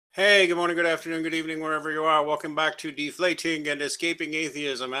Hey, good morning, good afternoon, good evening, wherever you are. Welcome back to Deflating and Escaping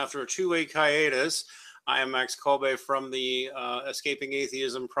Atheism. After a 2-week hiatus, I am Max Kolbe from the Escaping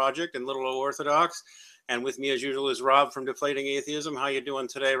Atheism Project in Little Orthodox. And with me, as usual, is Rob from Deflating Atheism. How you doing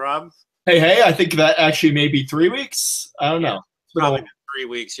today, Rob? Hey, I think that actually may be 3 weeks. I don't Yeah, know. It's been a probably while. been 3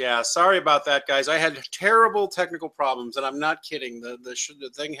 weeks. Yeah, sorry about that, guys. I had terrible technical problems, and I'm not kidding.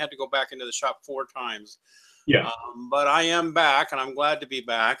 The thing had to go back into the shop 4 times. Yeah. But I am back, and I'm glad to be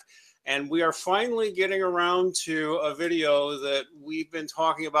back. And we are finally getting around to a video that we've been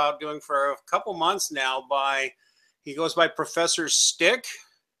talking about doing for a couple months now he goes by Professor Stick.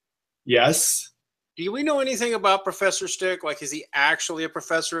 Yes. Do we know anything about Professor Stick? Like, is he actually a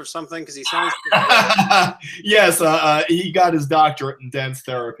professor of something? Because he sounds. Yes. He got his doctorate in dance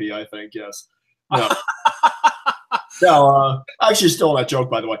therapy, I think. Yes. No. No. I actually stole that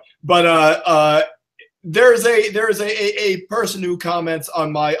joke, by the way. But there's a person who comments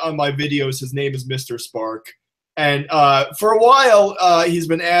on my videos. His name is Mr. Spark, and for a while he's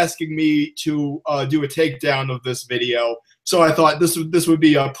been asking me to do a takedown of this video. So I thought this would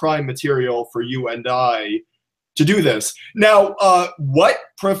be a prime material for you and I to do this. Now, what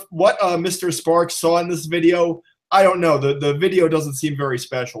Mr. Spark saw in this video, I don't know. The video doesn't seem very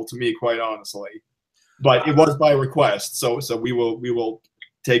special to me, quite honestly. But it was by request, so we will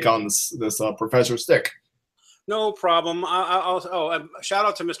take on this Professor Stick. No problem. Shout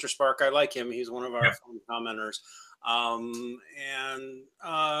out to Mr. Spark. I like him. He's one of our commenters.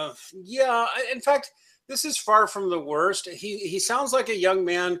 Yeah, in fact, this is far from the worst. He sounds like a young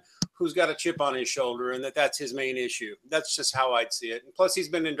man who's got a chip on his shoulder, and that's his main issue. That's just how I'd see it. And plus, he's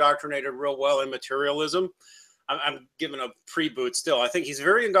been indoctrinated real well in materialism. I'm giving a pre-boot still. I think he's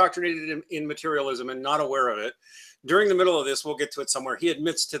very indoctrinated in materialism and not aware of it. During the middle of this, we'll get to it somewhere. He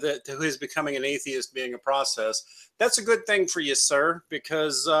admits to his becoming an atheist being a process. That's a good thing for you, sir,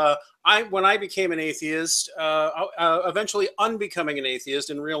 because when I became an atheist, eventually unbecoming an atheist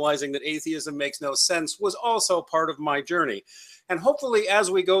and realizing that atheism makes no sense was also part of my journey. And hopefully, as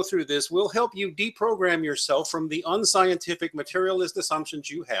we go through this, we'll help you deprogram yourself from the unscientific materialist assumptions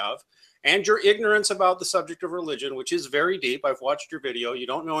you have and your ignorance about the subject of religion, which is very deep. I've watched your video. You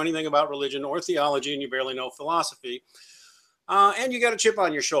don't know anything about religion or theology, and you barely know philosophy. And you got a chip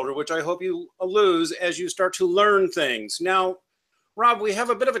on your shoulder, which I hope you lose as you start to learn things. Now, Rob, we have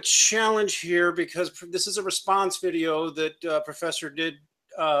a bit of a challenge here because this is a response video that Professor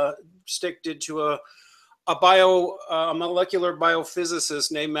Stick did to a molecular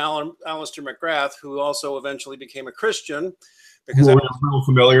biophysicist named Alister McGrath, who also eventually became a Christian. Because I'm real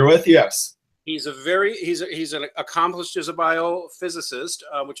familiar with, yes. He's an accomplished as a biophysicist,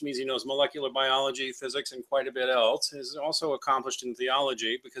 which means he knows molecular biology, physics, and quite a bit else. He's also accomplished in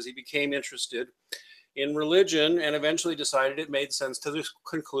theology because he became interested in religion and eventually decided it made sense to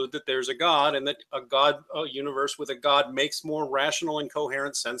conclude that there's a God and that a universe with a God makes more rational and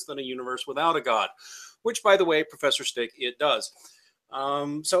coherent sense than a universe without a God, which, by the way, Professor Stick, it does.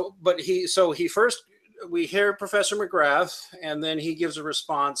 We hear Professor McGrath, and then he gives a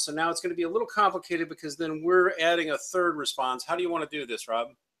response. So now it's going to be a little complicated because then we're adding a third response. How do you want to do this, Rob?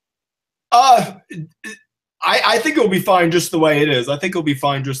 I think it'll be fine just the way it is. I think it'll be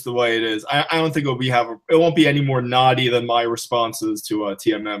fine just the way it is. I don't think it won't be any more naughty than my responses to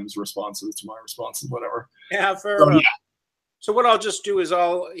TMM's responses to my responses, whatever. Yeah, fair enough. Yeah. So what I'll just do is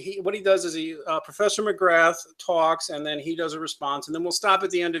what he does is Professor McGrath talks, and then he does a response, and then we'll stop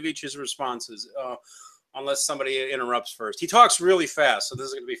at the end of each of his responses. Unless somebody interrupts first. He talks really fast, so this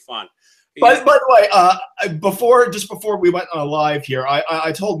is going to be fun. By the way, before we went on live here,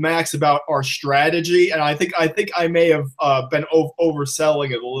 I told Max about our strategy, and I think I may have been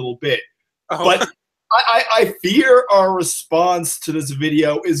overselling it a little bit. Oh. But I fear our response to this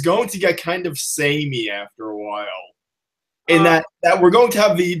video is going to get kind of samey after a while. In that we're going to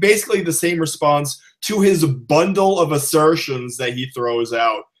have basically the same response to his bundle of assertions that he throws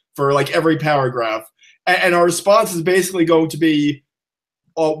out for like every paragraph. And our response is basically going to be,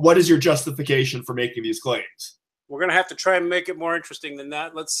 what is your justification for making these claims? We're going to have to try and make it more interesting than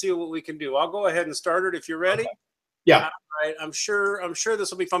that. Let's see what we can do. I'll go ahead and start it if you're ready. Okay. Yeah. All right. I'm sure this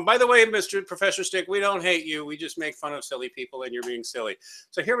will be fun. By the way, Mr. Professor Stick, we don't hate you. We just make fun of silly people, and you're being silly.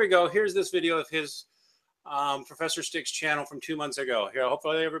 So here we go. Here's this video of his Professor Stick's channel from 2 months ago. Here,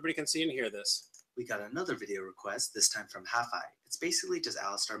 hopefully everybody can see and hear this. We got another video request, this time from Half-Eye. It's basically just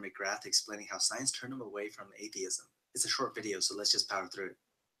Alister McGrath explaining how science turned him away from atheism. It's a short video, so let's just power through it.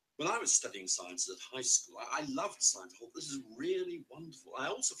 When I was studying sciences at high school, I loved science. I thought, this is really wonderful. I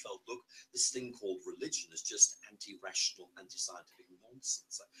also felt, look, this thing called religion is just anti-rational, anti-scientific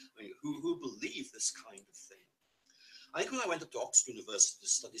nonsense. I mean, who believe this kind of thing? I think when I went up to Oxford University to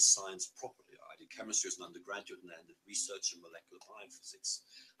study science properly, I did chemistry as an undergraduate and then did research in molecular biophysics,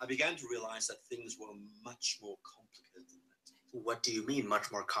 I began to realize that things were much more complicated than that. What do you mean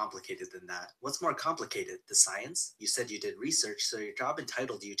much more complicated than that? What's more complicated? The science? You said you did research, so your job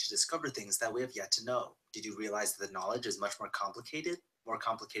entitled you to discover things that we have yet to know. Did you realize that the knowledge is much more complicated? More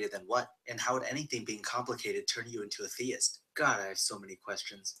complicated than what? And how would anything being complicated turn you into a theist? God, I have so many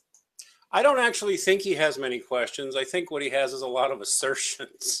questions. I don't actually think he has many questions. I think what he has is a lot of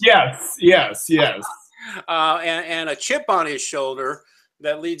assertions. Yes, yes, yes. And a chip on his shoulder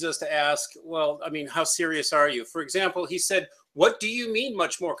that leads us to ask, well, I mean, how serious are you? For example, he said, what do you mean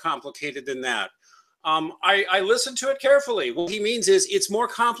much more complicated than that? I listened to it carefully. What he means is it's more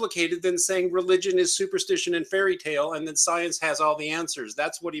complicated than saying religion is superstition and fairy tale and then science has all the answers.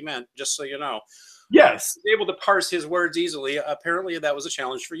 That's what he meant, just so you know. Yes. He was able to parse his words easily. Apparently that was a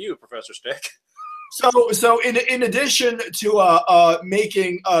challenge for you, Professor Stick. So in addition to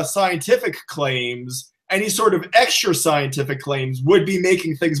making scientific claims, any sort of extra scientific claims would be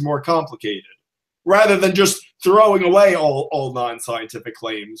making things more complicated, rather than just throwing away all non-scientific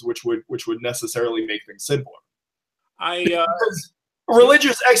claims, which would necessarily make things simpler.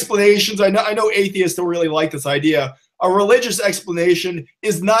 Religious explanations. I know atheists don't really like this idea. A religious explanation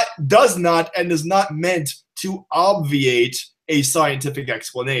is does not meant to obviate a scientific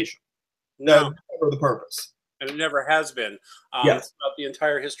explanation. No. That's never the purpose. And it never has been. Yes. Throughout the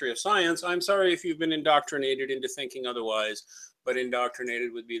entire history of science. I'm sorry if you've been indoctrinated into thinking otherwise, but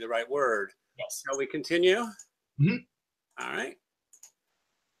indoctrinated would be the right word. Yes. Shall we continue? Mm-hmm. All right.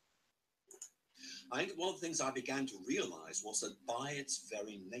 I think one of the things I began to realize was that by its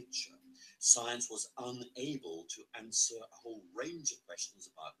very nature, science was unable to answer a whole range of questions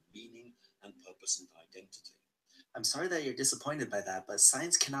about meaning and purpose and identity. I'm sorry that you're disappointed by that, but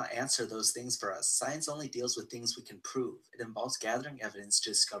science cannot answer those things for us. Science only deals with things we can prove. It involves gathering evidence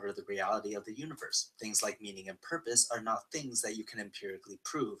to discover the reality of the universe. Things like meaning and purpose are not things that you can empirically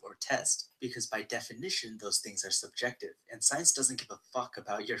prove or test, because by definition, those things are subjective, and science doesn't give a fuck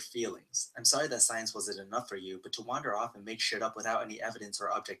about your feelings. I'm sorry that science wasn't enough for you, but to wander off and make shit up without any evidence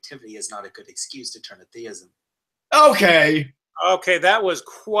or objectivity is not a good excuse to turn to theism. Okay. Okay, that was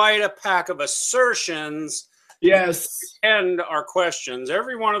quite a pack of assertions. Yes. And our questions.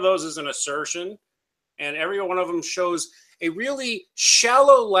 Every one of those is an assertion, and every one of them shows a really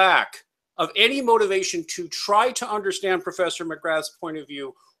shallow lack of any motivation to try to understand Professor McGrath's point of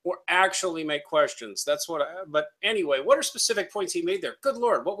view or actually make questions. That's what but anyway, what are specific points he made there? Good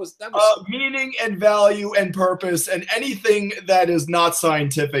Lord, what was that? Meaning and value and purpose, and anything that is not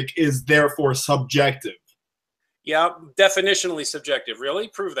scientific is therefore subjective. Yeah, definitionally subjective. Really?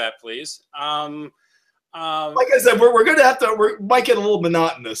 Prove that, please. Like I said, we're going to have to, we might get a little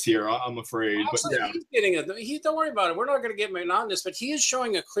monotonous here, I'm afraid. But yeah. He's getting don't worry about it. We're not going to get monotonous, but he is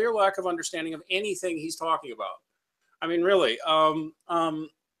showing a clear lack of understanding of anything he's talking about. I mean, really.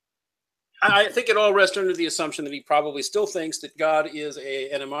 I think it all rests under the assumption that he probably still thinks that God is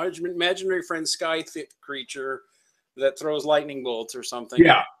an imaginary friend sky-thick creature that throws lightning bolts or something.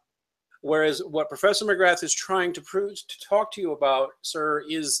 Yeah. Whereas what Professor McGrath is trying to talk to you about, sir,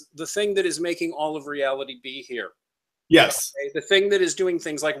 is the thing that is making all of reality be here. Yes. Okay? The thing that is doing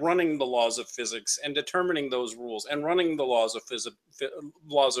things like running the laws of physics and determining those rules and running the laws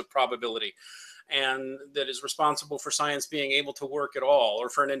of probability, and that is responsible for science being able to work at all, or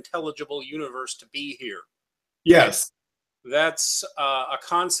for an intelligible universe to be here. Yes. That's a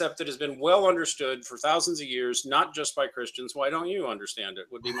concept that has been well understood for thousands of years, not just by Christians. Why don't you understand it?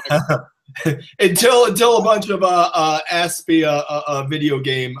 Would be my until a bunch of Aspia video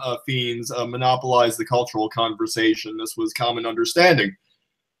game fiends monopolized the cultural conversation. This was common understanding.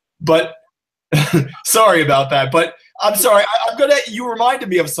 But sorry about that. But I'm sorry. You reminded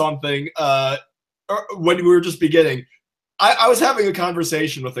me of something when we were just beginning. I was having a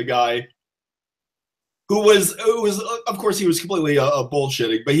conversation with a guy who was, of course, he was completely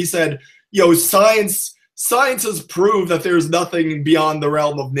bullshitting, but he said, science has proved that there's nothing beyond the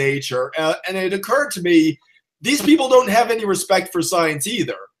realm of nature. And it occurred to me, these people don't have any respect for science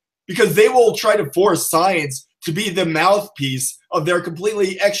either, because they will try to force science to be the mouthpiece of their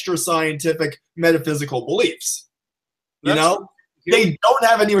completely extra scientific metaphysical beliefs. They don't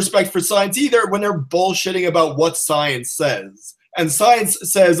have any respect for science either when they're bullshitting about what science says. And science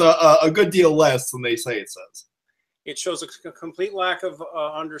says a good deal less than they say it says. It shows a complete lack of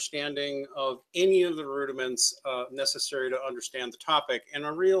understanding of any of the rudiments necessary to understand the topic. And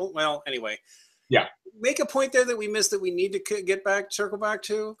anyway. Yeah. Make a point there that we missed that we need to circle back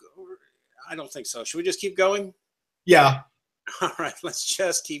to? I don't think so. Should we just keep going? Yeah. All right, let's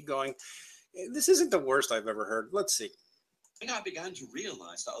just keep going. This isn't the worst I've ever heard. Let's see. I think I began to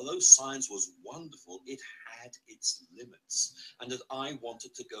realize that although science was wonderful, it had its limits, and that I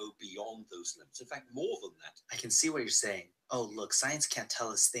wanted to go beyond those limits. In fact, more than that. I can see what you're saying. Oh, look, science can't tell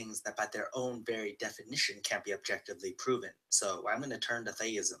us things that by their own very definition can't be objectively proven. So I'm going to turn to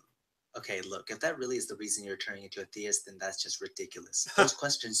theism. Okay, look, if that really is the reason you're turning into a theist, then that's just ridiculous. Those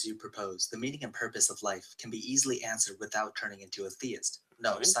questions you propose, the meaning and purpose of life, can be easily answered without turning into a theist.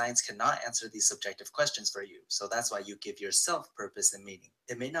 No, science cannot answer these subjective questions for you, so that's why you give yourself purpose and meaning.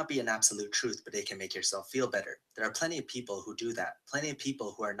 It may not be an absolute truth, but it can make yourself feel better. There are plenty of people who do that. Plenty of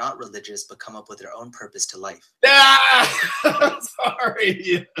people who are not religious but come up with their own purpose to life. Ah!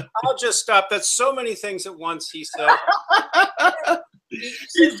 Sorry. I'll just stop. That's so many things at once, he said.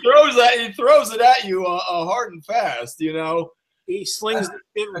 He throws it at you hard and fast, you know. He slings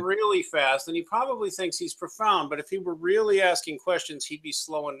it really fast, and he probably thinks he's profound. But if he were really asking questions, he'd be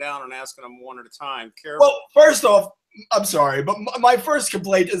slowing down and asking them one at a time. Careful. Well, first off, I'm sorry, but my first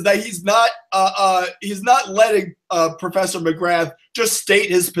complaint is that he's not letting Professor McGrath just state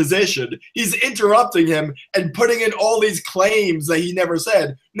his position. He's interrupting him and putting in all these claims that he never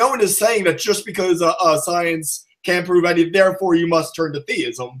said. No one is saying that just because science can't prove anything, therefore you must turn to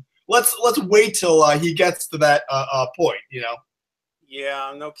theism. Let's wait till he gets to that point, you know.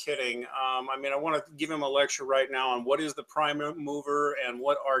 Yeah, no kidding. I mean, I want to give him a lecture right now on what is the prime mover and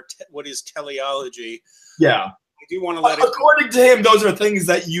what is teleology. Yeah. I do want to let according to him, those are things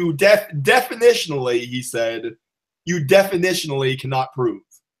that you definitionally, he said, you definitionally cannot prove.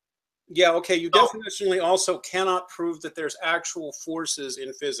 Yeah, okay, you definitionally also cannot prove that there's actual forces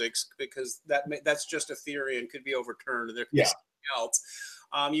in physics, because that's just a theory and could be overturned. There could be something else.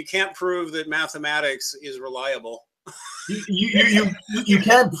 You can't prove that mathematics is reliable. You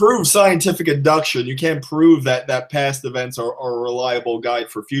can't prove scientific induction. You can't prove that past events are a reliable guide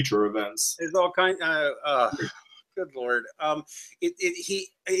for future events. There's all kind. Good Lord.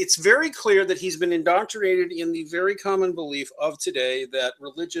 It's very clear that he's been indoctrinated in the very common belief of today that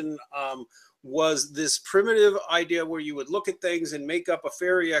religion was this primitive idea where you would look at things and make up a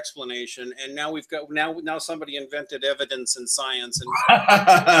fairy explanation, and now we've got now somebody invented evidence and science,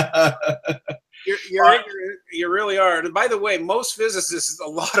 and you really are. And by the way, most physicists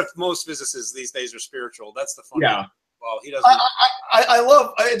these days are spiritual. That's the funny. Yeah. Well, he doesn't. I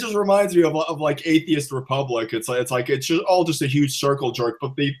love. It just reminds me of like Atheist Republic. It's just all just a huge circle jerk.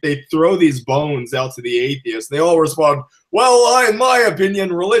 But they throw these bones out to the atheists. They all respond, "Well, in my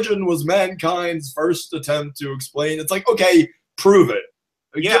opinion, religion was mankind's first attempt to explain." It's like, okay, prove it.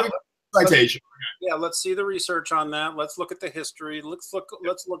 Yeah. Citation. Yeah, let's see the research on that. Let's look at the history. Let's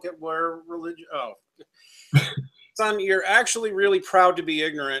look at where religion. Oh. Son, you're actually really proud to be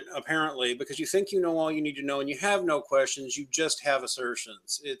ignorant, apparently, because you think you know all you need to know, and you have no questions. You just have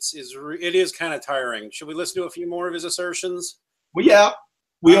assertions. It is kind of tiring. Should we listen to a few more of his assertions? Well, yeah,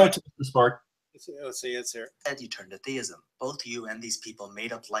 we are to the spark. Let's see, it's here. And you turn to theism. Both you and these people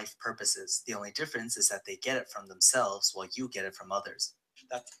made up life purposes. The only difference is that they get it from themselves, while you get it from others.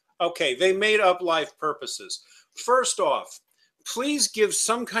 Okay, they made up life purposes. First off, please give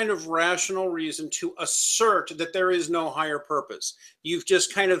some kind of rational reason to assert that there is no higher purpose. You've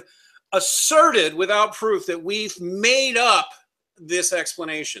just kind of asserted without proof that we've made up this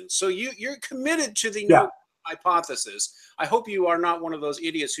explanation. So you're committed to the no hypothesis. I hope you are not one of those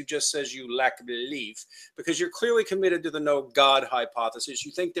idiots who just says you lack belief, because you're clearly committed to the no God hypothesis.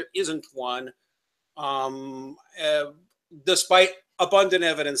 You think there isn't one, despite abundant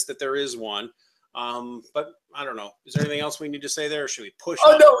evidence that there is one. But I don't know. Is there anything else we need to say there, or should we push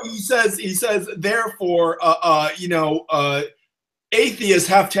on? No, he says therefore, atheists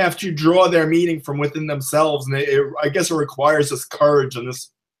have to draw their meaning from within themselves, and I guess it requires this courage and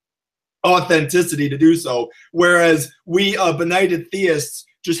this authenticity to do so, whereas we benighted theists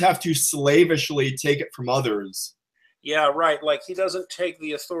just have to slavishly take it from others. Yeah, right. Like, he doesn't take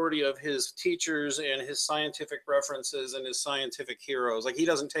the authority of his teachers and his scientific references and his scientific heroes. Like, he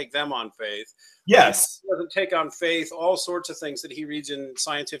doesn't take them on faith. Yes. He doesn't take on faith all sorts of things that he reads in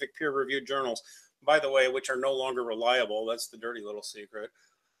scientific peer-reviewed journals, by the way, which are no longer reliable. That's the dirty little secret.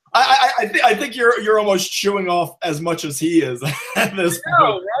 I think you're almost chewing off as much as he is at this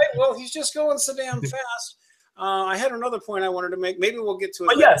point. Right? Well, he's just going so damn fast. I had another point I wanted to make. Maybe we'll get to it.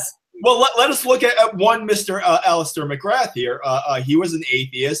 But yes. Well, let us look at one Mr. Alister McGrath here. He was an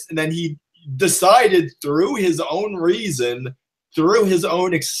atheist, and then he decided through his own reason, through his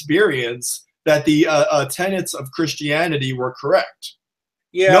own experience, that the tenets of Christianity were correct.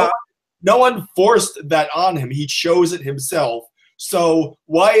 Yeah. No one forced that on him. He chose it himself. So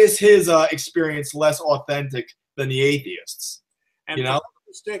why is his experience less authentic than the atheists? And you know,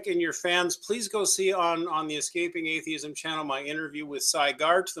 Stick and your fans, please go see on the Escaping Atheism channel my interview with Cy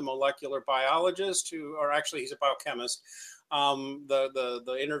Gart, the molecular biologist, or actually he's a biochemist.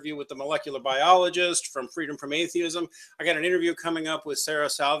 The interview with the molecular biologist from Freedom from Atheism. I got an interview coming up with Sarah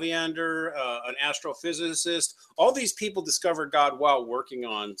Salviander, an astrophysicist. All these people discovered God while working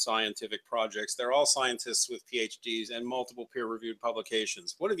on scientific projects. They're all scientists with PhDs and multiple peer-reviewed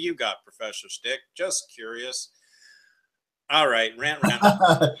publications. What have you got, Professor Stick? Just curious. All right, rant.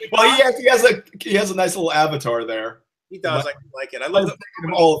 Well, he has a nice little avatar there. He does. I like it. I love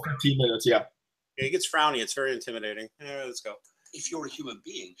him all 15 minutes. Yeah. He gets frowny. It's very intimidating. Let's go. If you're a human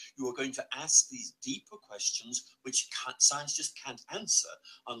being, you are going to ask these deeper questions which science just can't answer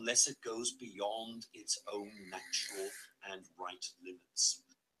unless it goes beyond its own natural and right limits.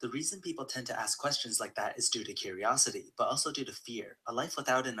 The reason people tend to ask questions like that is due to curiosity, but also due to fear. A life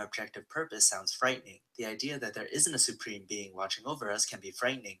without an objective purpose sounds frightening. The idea that there isn't a supreme being watching over us can be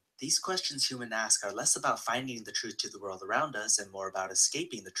frightening. These questions humans ask are less about finding the truth to the world around us and more about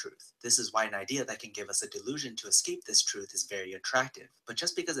escaping the truth. This is why an idea that can give us a delusion to escape this truth is very attractive. But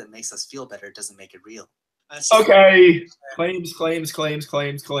just because it makes us feel better doesn't make it real. Okay. Claims,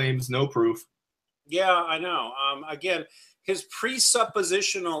 no proof. Yeah, I know. Again, his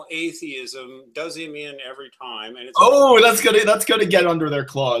presuppositional atheism does him in every time, and it's that's gonna get under their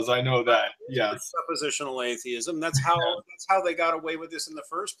claws. I know that. Yes. Presuppositional atheism. That's how they got away with this in the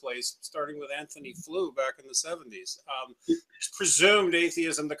first place, starting with Anthony Flew back in the 70s. Presumed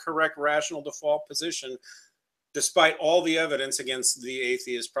atheism the correct rational default position, despite all the evidence against the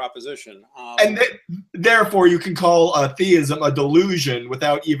atheist proposition. And therefore, you can call theism a delusion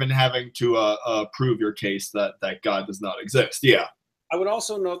without even having to prove your case that God does not exist. Yeah. I would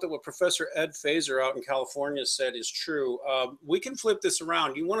also note that what Professor Ed Fazer out in California said is true. We can flip this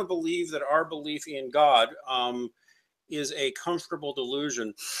around. You want to believe that our belief in God is a comfortable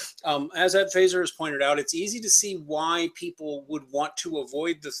delusion. As Ed Fazer has pointed out, it's easy to see why people would want to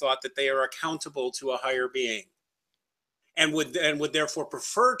avoid the thought that they are accountable to a higher being. And would therefore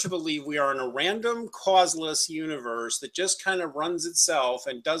prefer to believe we are in a random, causeless universe that just kind of runs itself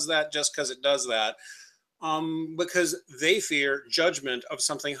and does that just because it does that, because they fear judgment of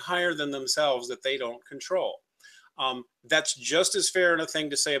something higher than themselves that they don't control. That's just as fair a thing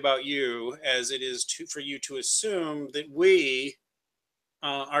to say about you as it is for you to assume that we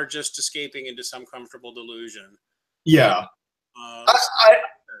are just escaping into some comfortable delusion. Yeah.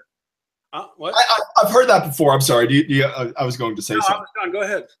 What? I've heard that before. I'm sorry. I was going to say something. I was done. Go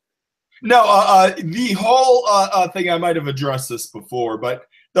ahead. No, the whole thing, I might have addressed this before, but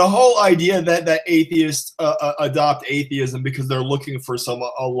the whole idea that atheists adopt atheism because they're looking for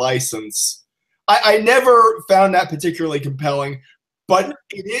a license, I never found that particularly compelling, but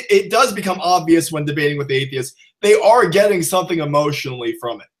it does become obvious when debating with atheists. They are getting something emotionally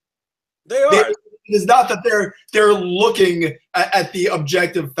from it. They are. It's not that they're looking at the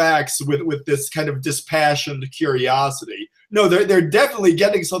objective facts with this kind of dispassionate curiosity. No, they're definitely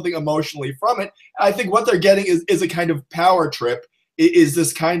getting something emotionally from it. I think what they're getting is a kind of power trip. Is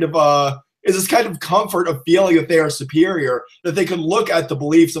this kind of comfort of feeling that they are superior, that they can look at the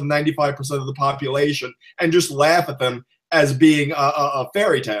beliefs of 95% of the population and just laugh at them as being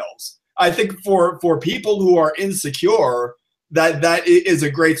fairy tales. I think for people who are insecure, that is a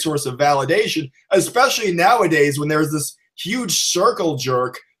great source of validation, especially nowadays when there's this huge circle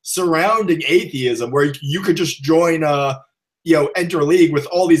jerk surrounding atheism, where you could just join enter league with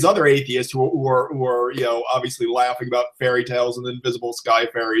all these other atheists who are obviously laughing about fairy tales and invisible sky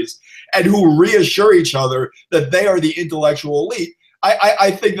fairies, and who reassure each other that they are the intellectual elite.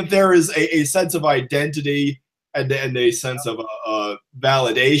 I think that there is a sense of identity and a sense of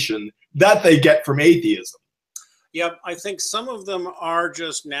validation that they get from atheism. Yep, I think some of them are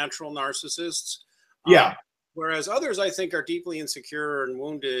just natural narcissists. Yeah. Whereas others, I think, are deeply insecure and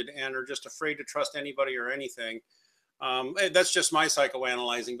wounded and are just afraid to trust anybody or anything. That's just my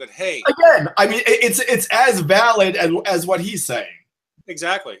psychoanalyzing. But hey, again, I mean, it's as valid as what he's saying.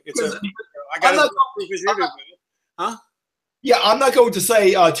 Exactly. Yeah, I'm not going to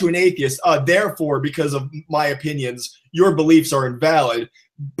say to an atheist, therefore, because of my opinions, your beliefs are invalid.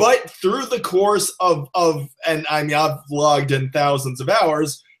 But through the course of and I mean, I've logged in thousands of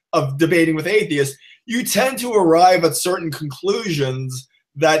hours of debating with atheists, you tend to arrive at certain conclusions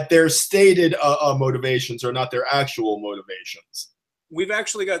that their stated motivations are not their actual motivations. We've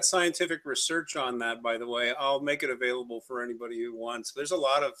actually got scientific research on that, by the way. I'll make it available for anybody who wants. There's a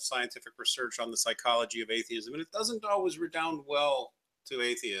lot of scientific research on the psychology of atheism, and it doesn't always redound well to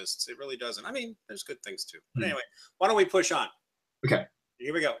atheists. It really doesn't. I mean, there's good things too. But anyway, why don't we push on? Okay.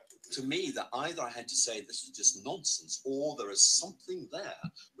 Here we go. To me, that either I had to say this is just nonsense, or there is something there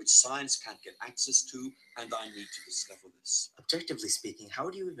which science can't get access to, and I need to discover this. Objectively speaking, how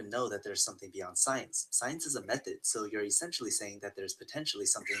do you even know that there's something beyond science? Science is a method, so you're essentially saying that there's potentially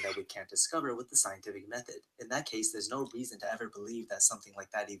something that we can't discover with the scientific method. In that case, there's no reason to ever believe that something like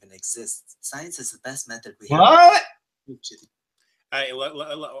that even exists. Science is the best method we have. What? All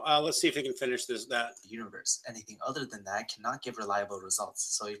right, let's see if we can finish that. Universe. Anything other than that cannot give reliable results.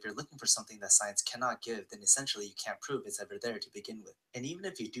 So if you're looking for something that science cannot give, then essentially you can't prove it's ever there to begin with. And even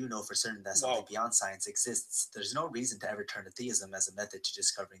if you do know for certain that something beyond science exists, there's no reason to ever turn to theism as a method to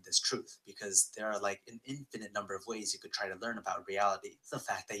discovering this truth, because there are like an infinite number of ways you could try to learn about reality. The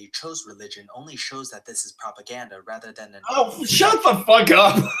fact that you chose religion only shows that this is propaganda rather than an— Oh, shut the fuck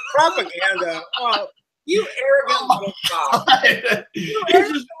up! Propaganda. Oh. You arrogant little cock. You're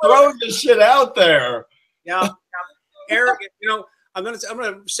just throwing this shit out there. Yeah, arrogant. You know, I'm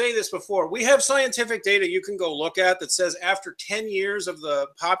gonna say this before. We have scientific data you can go look at that says after 10 years of the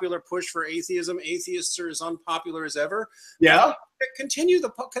popular push for atheism, atheists are as unpopular as ever. Yeah. Consider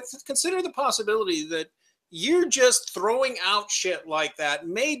the possibility that you're just throwing out shit like that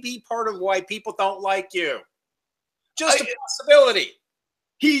may be part of why people don't like you. Just a possibility.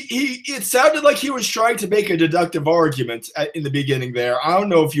 It sounded like he was trying to make a deductive argument in the beginning there. I don't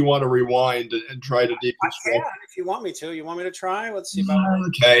know if you want to rewind and try to deconstruct. I can if you want me to. You want me to try? Let's see about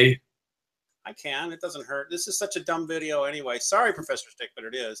okay. I can. It doesn't hurt. This is such a dumb video anyway. Sorry, Professor Stick, but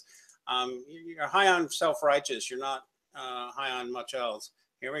it is. You're high on self-righteous. You're not high on much else.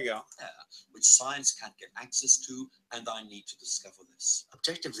 Here we go. Which science can't get access to, and I need to discover this.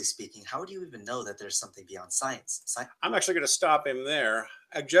 Objectively speaking, how do you even know that there's something beyond science? I'm actually going to stop him there.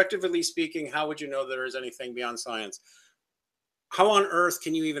 Objectively speaking, how would you know there is anything beyond science? How on earth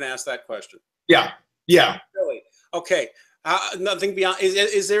can you even ask that question? Yeah. Yeah. Really? Okay. Nothing beyond.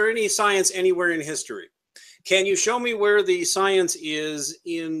 Is there any science anywhere in history? Can you show me where the science is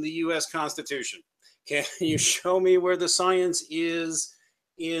in the U.S. Constitution? Can you show me where the science is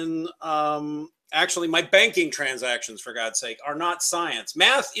in actually my banking transactions, for God's sake, are not science.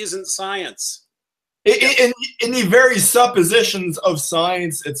 Math isn't science. In the very suppositions of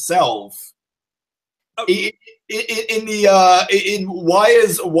science itself, why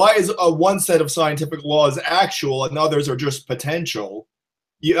is one set of scientific laws actual and others are just potential?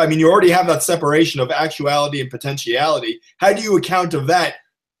 I mean, you already have that separation of actuality and potentiality. How do you account of that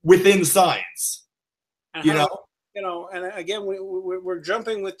within science? You know, and again, we're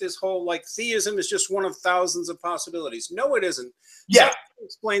jumping with this whole, like, theism is just one of thousands of possibilities. No, it isn't. Yeah. So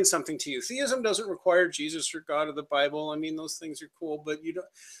explain something to you. Theism doesn't require Jesus or God or the Bible. I mean, those things are cool, but you don't.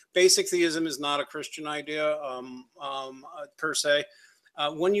 Basic theism is not a Christian idea per se.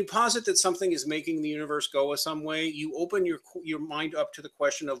 When you posit that something is making the universe go some way, you open your mind up to the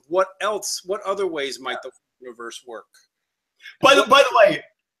question of what other ways might the universe work. By the way,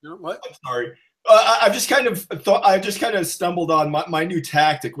 you know, what? I'm sorry. I've just kind of stumbled on my new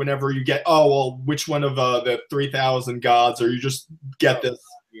tactic whenever you get, oh, well, which one of the 3,000 gods, or you just get this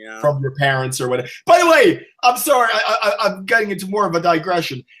from your parents or whatever. By the way, I'm sorry, I'm getting into more of a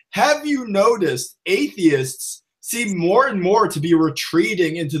digression. Have you noticed atheists seem more and more to be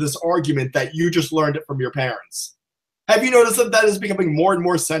retreating into this argument that you just learned it from your parents? Have you noticed that is becoming more and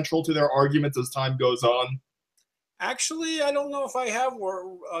more central to their arguments as time goes on? Actually, I don't know if I have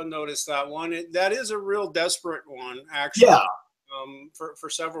noticed that one. That is a real desperate one, actually. Yeah. For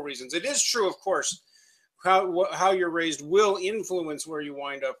several reasons. It is true, of course, how you're raised will influence where you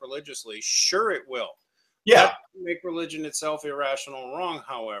wind up religiously. Sure, it will. Yeah. That doesn't make religion itself irrational and wrong,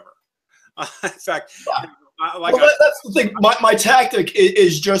 however. In fact, yeah. That's the thing. My tactic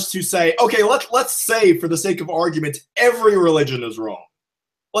is just to say, okay, let's say, for the sake of argument, every religion is wrong.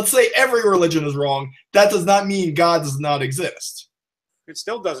 Let's say every religion is wrong. That does not mean God does not exist. It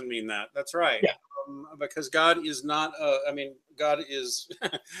still doesn't mean that. That's right. Yeah. Because God is not,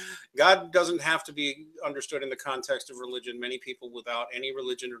 God doesn't have to be understood in the context of religion. Many people without any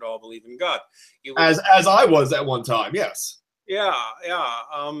religion at all believe in God. As I was at one time, yes. Yeah, yeah.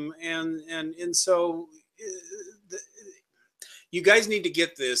 And so you guys need to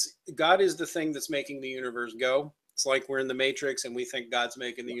get this. God is the thing that's making the universe go. It's like we're in the Matrix and we think God's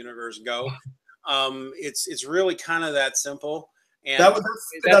making the universe go. It's really kind of that simple. And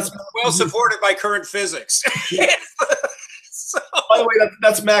that's well supported by current physics. Yeah. So, by the way,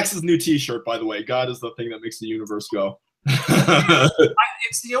 that's Max's new T-shirt. By the way, God is the thing that makes the universe go.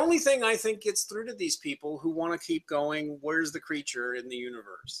 It's the only thing I think gets through to these people who want to keep going. Where's the creature in the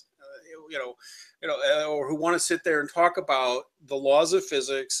universe? or who want to sit there and talk about the laws of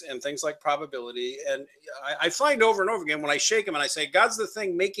physics and things like probability. And I find over and over again when I shake them and I say, God's the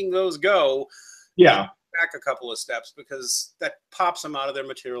thing making those go. Yeah. Back a couple of steps because that pops them out of their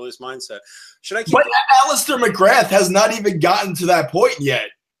materialist mindset. Should I keep? But Alister McGrath has not even gotten to that point yet,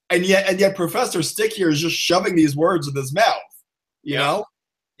 and yet Professor Stick here is just shoving these words in his mouth. You know?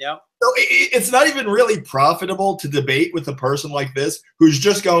 Yeah. So it's not even really profitable to debate with a person like this who's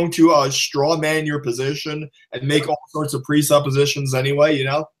just going to straw man your position and make all sorts of presuppositions anyway. You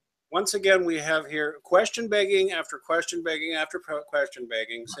know? Once again, we have here question begging after question begging after question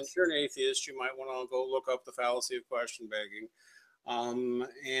begging. Since you're an atheist, you might want to go look up the fallacy of question begging,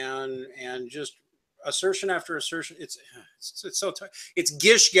 and just assertion after assertion. It's so it's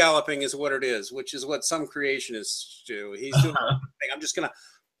gish galloping is what it is, which is what some creationists do. He's doing. I'm just gonna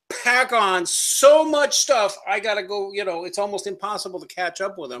pack on so much stuff. I gotta go. It's almost impossible to catch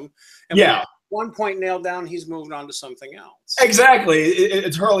up with him. And yeah. One point nailed down, he's moved on to something else. Exactly.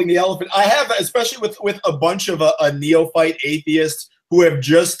 It's hurling the elephant. I have, especially with a bunch of neophyte atheists who have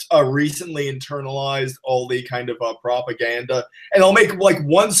just recently internalized all the kind of propaganda. And they'll make like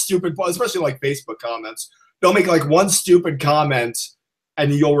one stupid, especially like Facebook comments, they'll make like one stupid comment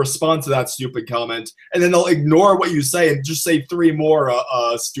and you'll respond to that stupid comment. And then they'll ignore what you say and just say 3 more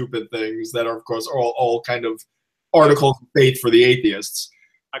stupid things that are, of course, all kind of articles of faith for the atheists.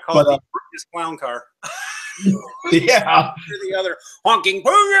 I call it the clown car. Yeah. The other honking,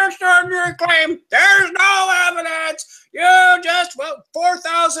 prove your extraordinary claim. There's no evidence. You just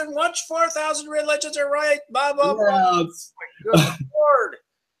 4,000. Watch 4,000 religions are right. Blah blah blah. Good Lord.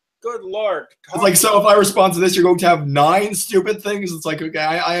 Good Lord. It's like, so if I respond to this, you're going to have 9 stupid things. It's like, okay,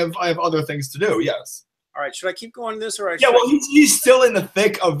 I have other things to do. Yes. All right. Should I keep going this or? Yeah. Well, he's still in the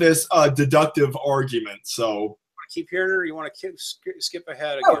thick of this deductive argument. So. Keep hearing her. You want to skip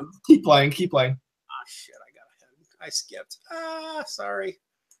ahead again? Oh, keep playing. Ah, shit! I got ahead. I skipped. Sorry.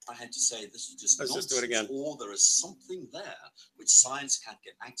 I had to say this is just Let's nonsense, just do it again. or there is something there which science can't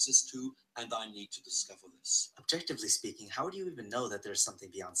get access to, and I need to discover this. Objectively speaking, how do you even know that there's something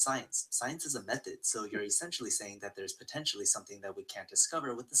beyond science? Science is a method, so you're essentially saying that there's potentially something that we can't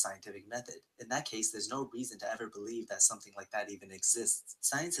discover with the scientific method. In that case, there's no reason to ever believe that something like that even exists.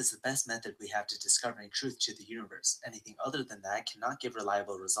 Science is the best method we have to discovering truth to the universe. Anything other than that cannot give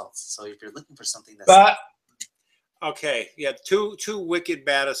reliable results. So if you're looking for something that's... Okay, yeah, two wicked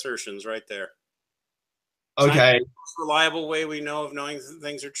bad assertions right there. Okay. The most reliable way we know of knowing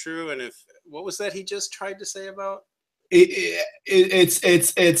things are true, and what was that he just tried to say about? It's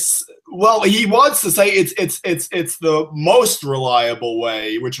well, he wants to say it's the most reliable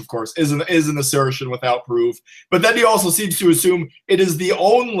way, which of course is an assertion without proof. But then he also seems to assume it is the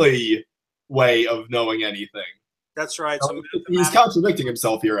only way of knowing anything. That's right. So he's contradicting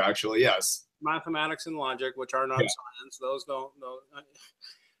himself here, actually. Yes. Mathematics and logic, which are not science, those don't.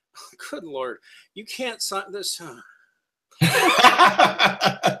 Good Lord, you can't this. Huh? Do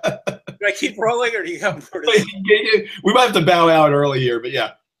I keep rolling, or do you have more to say? We might have to bow out early here, but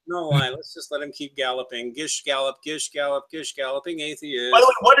yeah. No line. Let's just let him keep galloping. Gish gallop, gish gallop, gish galloping. Atheist. By the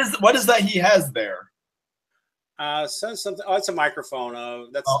way, what is that he has there? Says something. Oh, it's a microphone.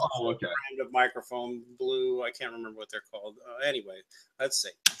 That's okay. Brand of microphone, blue. I can't remember what they're called. Anyway, let's see.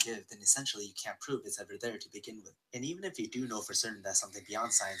 Then essentially you can't prove it's ever there to begin with. And even if you do know for certain that something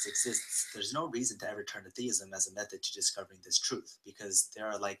beyond science exists, there's no reason to ever turn to theism as a method to discovering this truth, because there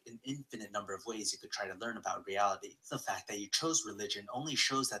are like an infinite number of ways you could try to learn about reality. The fact that you chose religion only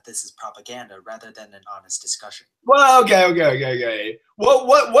shows that this is propaganda rather than an honest discussion. Well, okay. Well,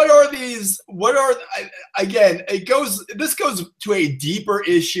 what are these? What are again? This goes to a deeper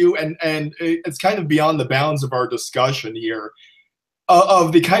issue, and it's kind of beyond the bounds of our discussion here.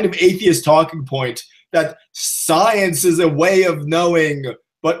 Of the kind of atheist talking point that science is a way of knowing,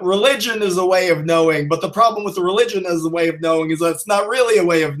 but religion is a way of knowing. But the problem with the religion as a way of knowing is that it's not really a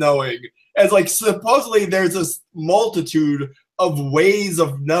way of knowing. As like supposedly there's this multitude of ways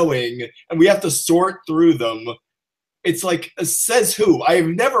of knowing, and we have to sort through them. It's like, says who? I have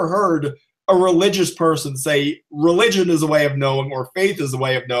never heard a religious person say religion is a way of knowing or faith is a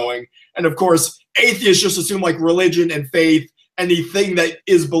way of knowing. And of course, atheists just assume like religion and faith, anything that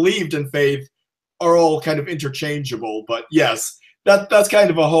is believed in faith, are all kind of interchangeable. But yes, that's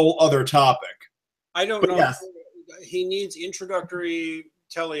kind of a whole other topic. I don't know. Yes. He needs introductory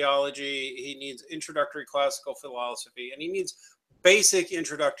teleology. He needs introductory classical philosophy, and he needs basic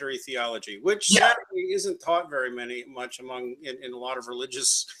introductory theology, which sadly isn't taught very much in a lot of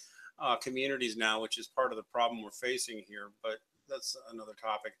religious communities now, which is part of the problem we're facing here. But that's another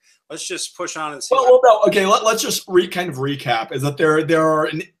topic. Let's just push on and see. Well, no, okay. Let's just kind of recap. Is that there are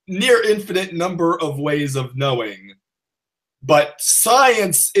a near infinite number of ways of knowing, but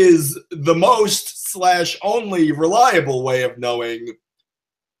science is the most / only reliable way of knowing.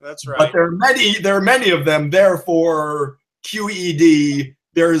 That's right. But there are many of them. Therefore, QED,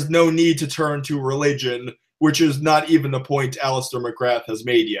 there is no need to turn to religion, which is not even the point Alister McGrath has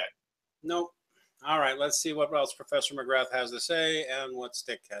made yet. Nope. All right, let's see what else Professor McGrath has to say and what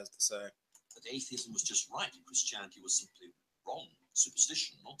Stick has to say. That atheism was just right and Christianity was simply wrong,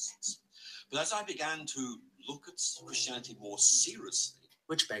 superstition, nonsense. But as I began to look at Christianity more seriously...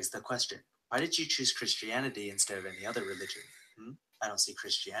 Which begs the question, why did you choose Christianity instead of any other religion? I don't see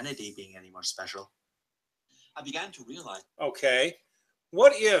Christianity being any more special. I began to realize... Okay.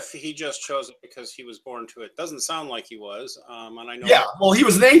 What if he just chose it because he was born to it? Doesn't sound like he was. And I know. Yeah, well, he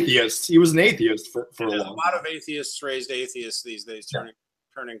was an atheist. He was an atheist for a long time. A lot of atheists raised atheists these days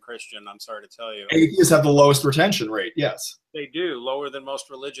turning Christian. I'm sorry to tell you. Atheists have the lowest retention rate. Yes, they do, lower than most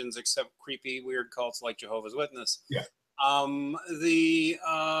religions, except creepy, weird cults like Jehovah's Witness. Yeah.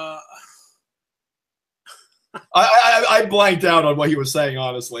 I blanked out on what he was saying,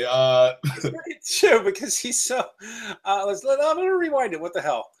 honestly. True, because he's so. I'm gonna rewind it. What the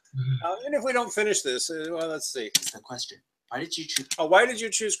hell? And if we don't finish this, well, let's see. That's the question. Why did you choose? Oh, why did you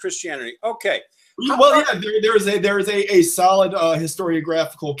choose Christianity? Okay. Well, yeah, there is a solid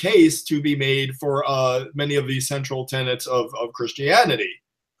historiographical case to be made for many of the central tenets of Christianity.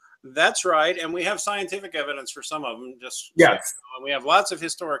 That's right, and we have scientific evidence for some of them. Just yes, we have lots of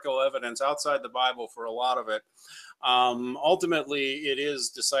historical evidence outside the Bible for a lot of it. Ultimately, it is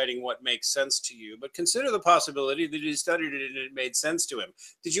deciding what makes sense to you. But consider the possibility that he studied it and it made sense to him.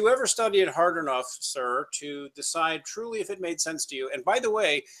 Did you ever study it hard enough, sir, to decide truly if it made sense to you? And by the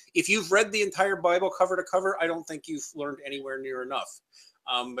way, if you've read the entire Bible cover to cover, I don't think you've learned anywhere near enough,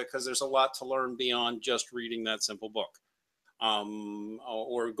 because there's a lot to learn beyond just reading that simple book.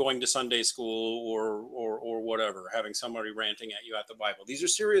 Or going to Sunday school or whatever, having somebody ranting at you at the Bible. These are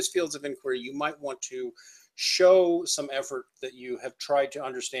serious fields of inquiry. You might want to show some effort that you have tried to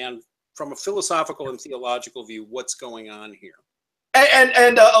understand from a philosophical and theological view what's going on here.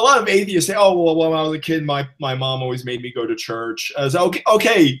 And a lot of atheists say, oh, well, when I was a kid, my mom always made me go to church.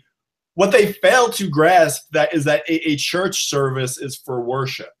 Okay. What they fail to grasp is that a church service is for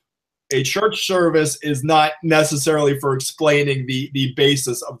worship. A church service is not necessarily for explaining the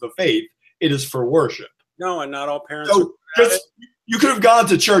basis of the faith. It is for worship. No, and not all parents. So you could have gone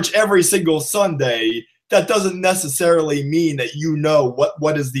to church every single Sunday. That doesn't necessarily mean that you know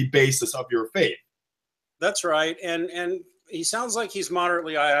what is the basis of your faith. That's right, and he sounds like he's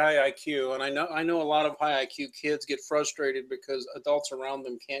moderately high IQ, and I know a lot of high IQ kids get frustrated because adults around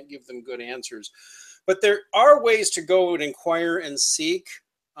them can't give them good answers. But there are ways to go and inquire and seek.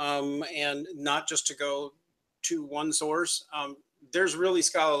 And not just to go to one source. There's really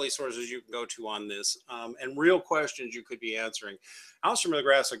scholarly sources you can go to on this, and real questions you could be answering. Alister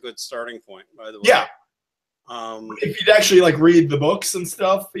McGrath's a good starting point, by the way. Yeah. If you'd actually read the books and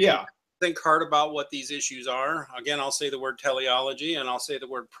stuff, yeah. Think hard about what these issues are. Again, I'll say the word teleology, and I'll say the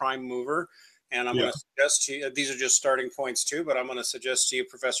word prime mover. And I'm going to suggest to you, these are just starting points too, but I'm going to suggest to you,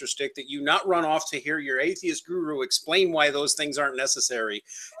 Professor Stick, that you not run off to hear your atheist guru explain why those things aren't necessary.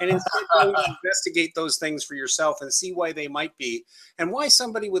 And instead investigate those things for yourself and see why they might be. And why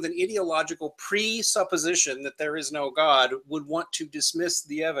somebody with an ideological presupposition that there is no God would want to dismiss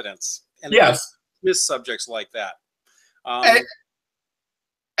the evidence. And dismiss subjects like that.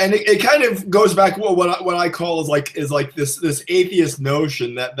 And it kind of goes back to what I call is this atheist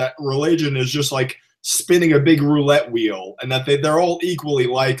notion that religion is just like spinning a big roulette wheel, and that they're all equally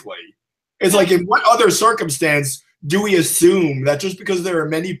likely. It's like, in what other circumstance do we assume that just because there are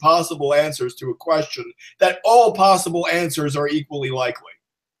many possible answers to a question, that all possible answers are equally likely?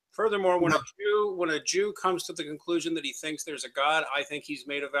 Furthermore, when a Jew comes to the conclusion that he thinks there's a God, I think he's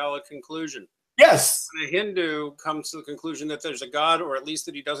made a valid conclusion. Yes. When a Hindu comes to the conclusion that there's a God, or at least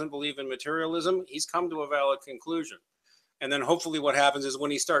that he doesn't believe in materialism, he's come to a valid conclusion. And then hopefully what happens is when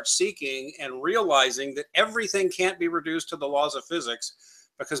he starts seeking and realizing that everything can't be reduced to the laws of physics,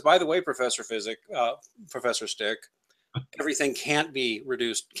 because, by the way, Professor Stick, everything cannot be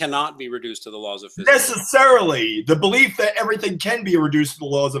reduced to the laws of physics. Necessarily. The belief that everything can be reduced to the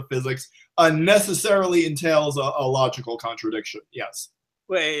laws of physics necessarily entails a logical contradiction. Yes.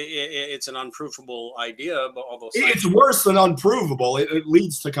 Well, it's an unprovable idea, but although it's worse than unprovable, it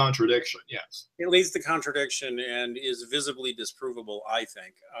leads to contradiction. Yes, it leads to contradiction and is visibly disprovable, I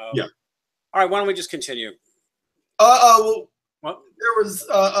think. Yeah. All right, why don't we just continue? Well, there was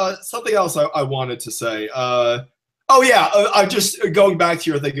something else I wanted to say. Oh yeah, I'm just going back to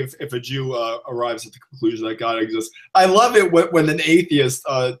your thing. If a Jew arrives at the conclusion that God exists, I love it when an atheist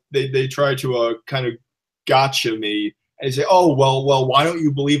they try to kind of gotcha me and say, oh well, why don't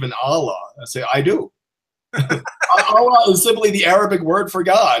you believe in Allah? I say I do. Allah is simply the Arabic word for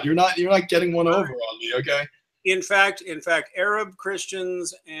God. You're not getting one over on me, okay? In fact, Arab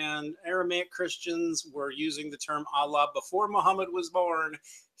Christians and Aramaic Christians were using the term Allah before Muhammad was born.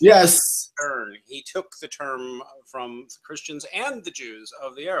 Yes. He took the term from the Christians and the Jews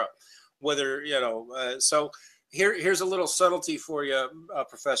of the era. Whether, so here's a little subtlety for you,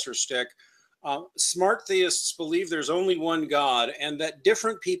 Professor Stick. Smart theists believe there's only one God and that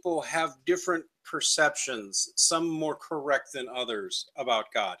different people have different perceptions, some more correct than others about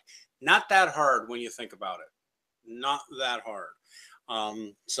God. Not that hard when you think about it. Not that hard.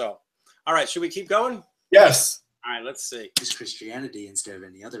 So, all right, should we keep going? Yes. All right, let's see. It's Christianity instead of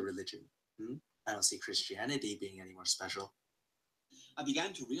any other religion. I don't see Christianity being any more special. I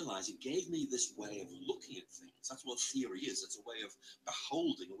began to realize it gave me this way of looking at things. That's what theory is. It's a way of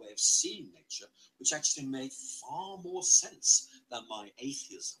beholding, a way of seeing nature, which actually made far more sense than my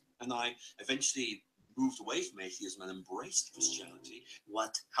atheism. And I eventually moved away from atheism and embraced Christianity.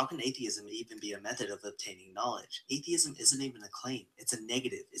 What? How can atheism even be a method of obtaining knowledge? Atheism isn't even a claim. It's a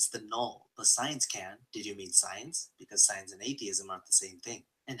negative. It's the null. But science can. Did you mean science? Because science and atheism aren't the same thing.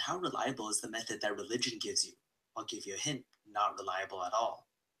 And how reliable is the method that religion gives you? I'll give you a hint. Not reliable at all.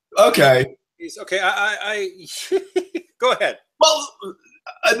 Okay. Okay, I go ahead. Well,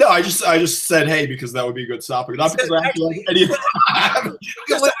 no, I just said hey because that would be a good topic. Not because I actually like anything.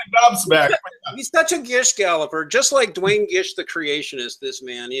 Gobsmacked. He's such a Gish galloper, just like Dwayne Gish, the creationist. This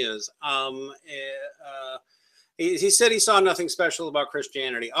man is. He said he saw nothing special about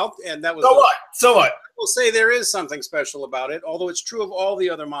Christianity. And that was so what? So what? We'll say there is something special about it, although it's true of all the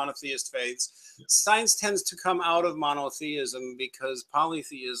other monotheist faiths. Science tends to come out of monotheism because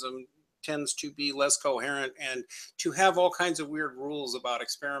polytheism tends to be less coherent and to have all kinds of weird rules about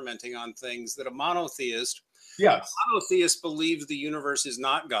experimenting on things that a monotheist. Yes. A monotheist believes the universe is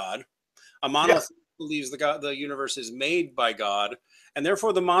not God. A monotheist believes the universe is made by God. And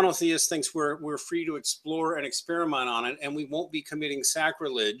therefore, the monotheist thinks we're free to explore and experiment on it, and we won't be committing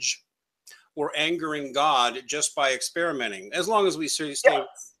sacrilege or angering God just by experimenting, as long as we stay with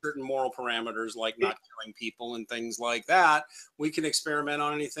certain moral parameters like not killing people and things like that. We can experiment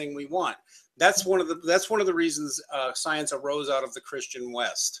on anything we want. That's one of the reasons science arose out of the Christian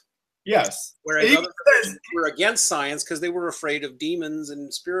West. Yes. Whereas other Christians were against science because they were afraid of demons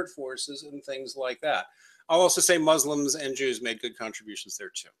and spirit forces and things like that. I'll also say Muslims and Jews made good contributions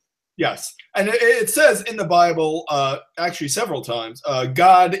there too. Yes. And it says in the Bible, actually several times,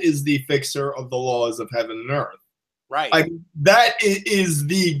 God is the fixer of the laws of heaven and earth. Right. That is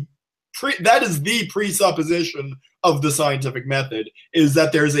the presupposition of the scientific method, is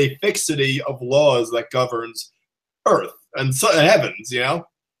that there's a fixity of laws that governs earth and heavens,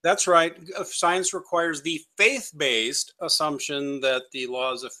 That's right. Science requires the faith-based assumption that the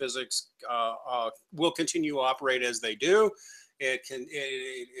laws of physics will continue to operate as they do.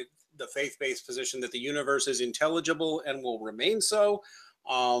 The faith-based position that the universe is intelligible and will remain so.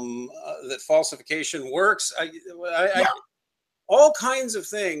 That falsification works. All kinds of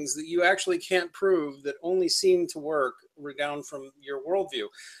things that you actually can't prove that only seem to work down from your worldview.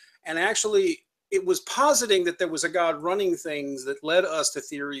 And actually, it was positing that there was a God running things that led us to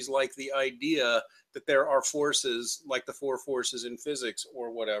theories like the idea that there are forces, like the four forces in physics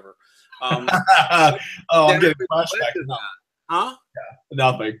or whatever. I'm getting flashbacks. Huh? Yeah,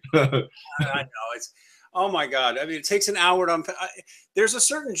 nothing. I know. Oh my God. I mean, it takes an hour to there's a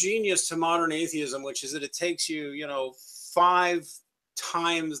certain genius to modern atheism, which is that it takes you, 5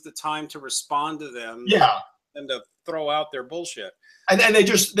 times the time to respond to them. Yeah. And to throw out their bullshit. And they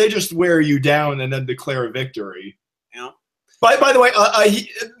just wear you down and then declare a victory. Yeah. By the way,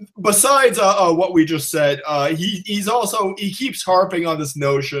 besides what we just said, he keeps harping on this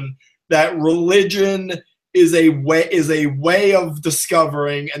notion that religion is a way of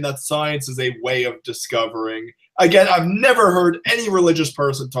discovering, and that science is a way of discovering. Again, I've never heard any religious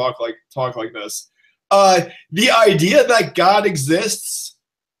person talk like this. The idea that God exists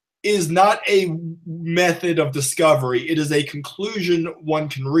is not a method of discovery. It is a conclusion one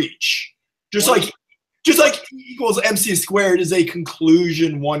can reach. Just like E equals MC squared is a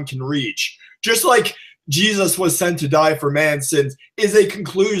conclusion one can reach. Just like Jesus was sent to die for man's sins is a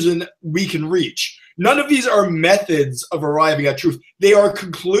conclusion we can reach. None of these are methods of arriving at truth. They are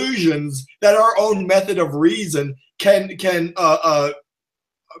conclusions that our own method of reason can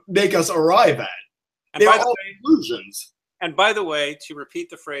make us arrive at. They are all conclusions. And by the way, to repeat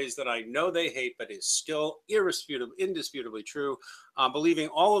the phrase that I know they hate, but is still indisputably true, believing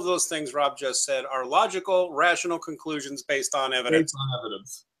all of those things Rob just said are logical, rational conclusions based on evidence. Based on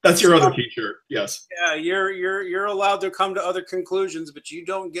evidence. That's your other T-shirt. Yes. Yeah, you're allowed to come to other conclusions, but you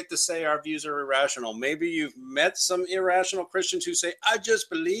don't get to say our views are irrational. Maybe you've met some irrational Christians who say, "I just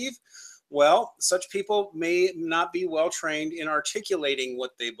believe." Well, such people may not be well trained in articulating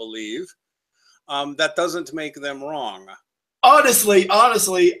what they believe. That doesn't make them wrong. Honestly,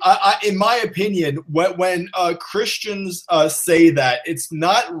 in my opinion, when Christians say that, it's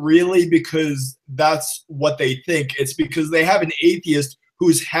not really because that's what they think. It's because they have an atheist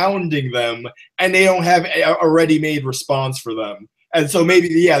who's hounding them, and they don't have a ready-made response for them. And so maybe,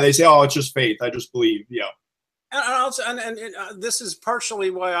 yeah, they say, "Oh, it's just faith. I just believe." Yeah. And this is partially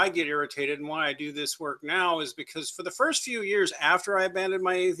why I get irritated and why I do this work now, is because for the first few years after I abandoned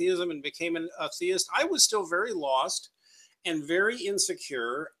my atheism and became a theist, I was still very lost and very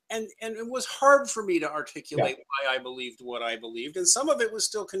insecure, and it was hard for me to articulate why I believed what I believed, and some of it was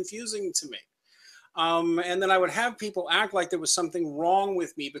still confusing to me. And then I would have people act like there was something wrong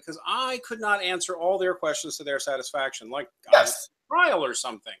with me because I could not answer all their questions to their satisfaction, like I was on trial or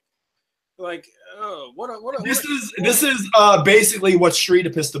something. Like, oh, this is basically what street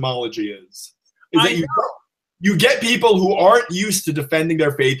epistemology is. That you get people who aren't used to defending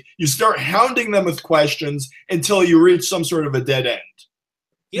their faith. You start hounding them with questions until you reach some sort of a dead end.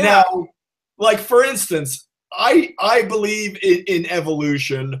 Yeah. Now, like for instance, I believe in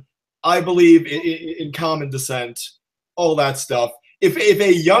evolution. I believe in common descent, all that stuff. If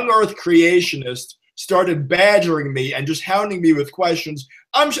a young Earth creationist started badgering me and just hounding me with questions,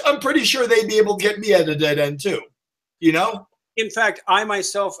 I'm pretty sure they'd be able to get me at a dead end too. You know? In fact, I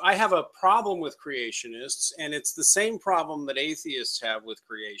myself, I have a problem with creationists, and it's the same problem that atheists have with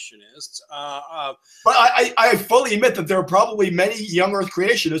creationists. But I fully admit that there are probably many young Earth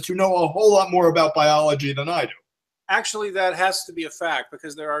creationists who know a whole lot more about biology than I do. Actually, that has to be a fact,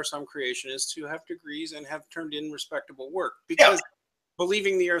 because there are some creationists who have degrees and have turned in respectable work. Because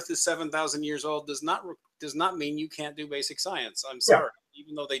believing the Earth is 7,000 years old does not mean you can't do basic science. I'm sorry,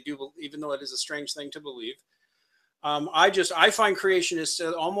 even though it is a strange thing to believe. I find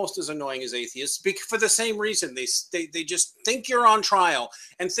creationists almost as annoying as atheists for the same reason. They just think you're on trial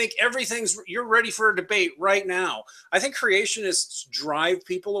and think you're ready for a debate right now. I think creationists drive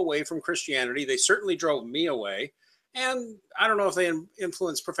people away from Christianity. They certainly drove me away. And I don't know if they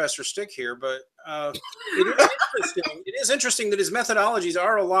influenced Professor Stick here, but it is interesting that his methodologies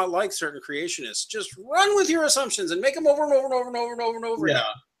are a lot like certain creationists. Just run with your assumptions and make them over and over and over and over and over and over again.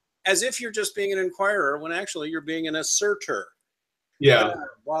 As if you're just being an inquirer when actually you're being an asserter. Yeah.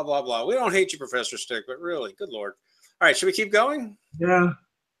 Blah, blah, blah. We don't hate you, Professor Stick, but really, good Lord. All right, should we keep going? Yeah.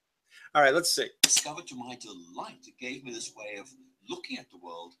 All right, let's see. Discovered to my delight, it gave me this way of looking at the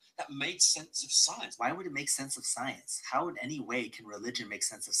world that made sense of science. Why would it make sense of science? How in any way can religion make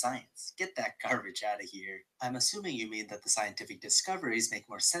sense of science? Get that garbage out of here. I'm assuming you mean that the scientific discoveries make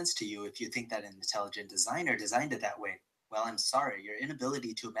more sense to you if you think that an intelligent designer designed it that way. Well, I'm sorry, your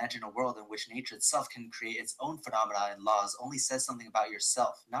inability to imagine a world in which nature itself can create its own phenomena and laws only says something about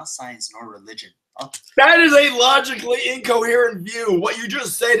yourself, not science nor religion. That is a logically incoherent view. What you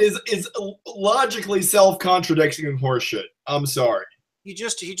just said is logically self-contradicting and horseshit. I'm sorry. He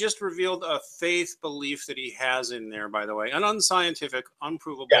just revealed a faith belief that he has in there, by the way, an unscientific,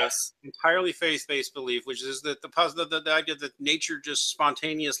 unprovable, entirely faith-based belief, which is that the idea that nature just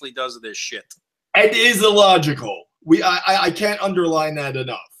spontaneously does this shit. It is illogical. I can't underline that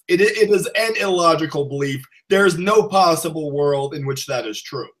enough. It is an illogical belief. There is no possible world in which that is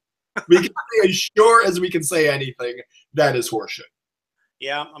true. We can say as sure as we can say anything, that is horseshit.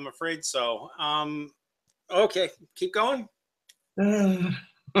 Yeah, I'm afraid so. Okay, keep going. I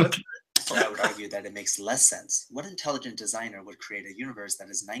would argue that it makes less sense. What intelligent designer would create a universe that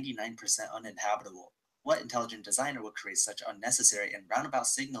is 99% uninhabitable? What intelligent designer would create such unnecessary and roundabout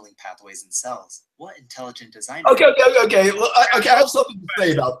signaling pathways in cells? What intelligent designer... Okay. I have something to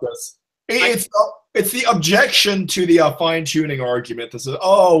say about this. It's the objection to the fine-tuning argument that says,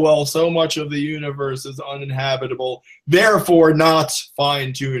 oh, well, so much of the universe is uninhabitable, therefore not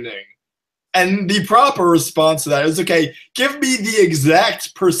fine-tuning. And the proper response to that is, okay, give me the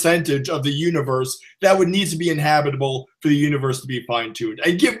exact percentage of the universe that would need to be inhabitable for the universe to be fine-tuned.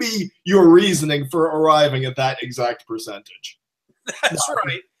 And give me your reasoning for arriving at that exact percentage. That's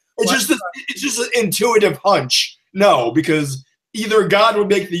right. It's just an intuitive hunch. No, because either God would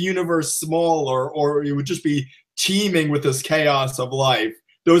make the universe smaller or it would just be teeming with this chaos of life.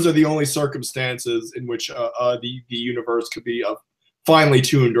 Those are the only circumstances in which the universe could be finely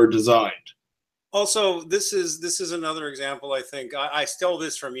tuned or designed. Also, this is another example. I think I stole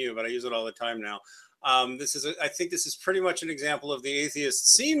this from you, but I use it all the time now. I think this is pretty much an example of the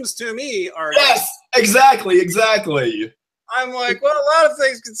atheist seems to me are. Yes, exactly, exactly. I'm like, well, a lot of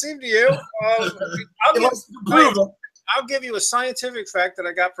things can seem to you. I'll give you a scientific fact that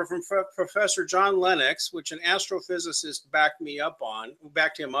I got from Professor John Lennox, which an astrophysicist backed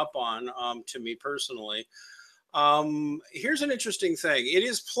him up on to me personally. Here's an interesting thing. It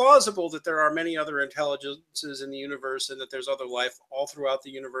is plausible that there are many other intelligences in the universe and that there's other life all throughout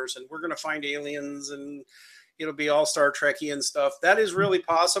the universe, and we're going to find aliens and it'll be all Star Trekky and stuff. That is really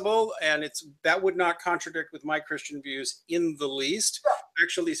possible, and that would not contradict with my Christian views in the least.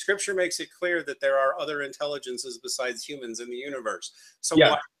 Actually, Scripture makes it clear that there are other intelligences besides humans in the universe. So why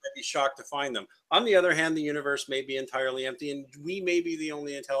would I be shocked to find them? On the other hand, the universe may be entirely empty, and we may be the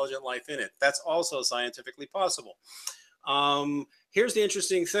only intelligent life in it. That's also scientifically possible. Here's the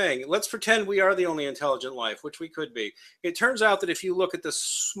interesting thing. Let's pretend we are the only intelligent life, which we could be. It turns out that if you look at the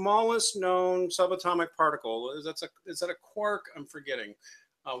smallest known subatomic particle, is that a quark? I'm forgetting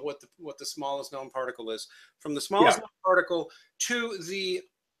what the smallest known particle is. From the smallest known particle to the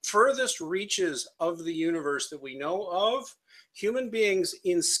furthest reaches of the universe that we know of, human beings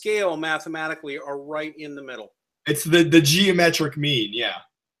in scale mathematically are right in the middle. It's the geometric mean, yeah.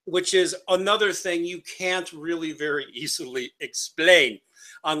 Which is another thing you can't really very easily explain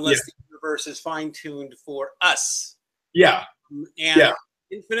unless the universe is fine-tuned for us. Yeah. And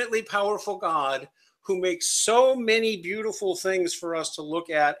infinitely powerful God who makes so many beautiful things for us to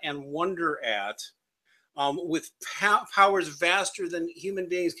look at and wonder at, with powers vaster than human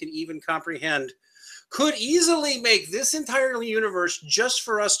beings can even comprehend, could easily make this entire universe just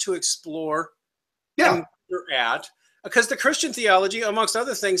for us to explore and wonder at. Because the Christian theology, amongst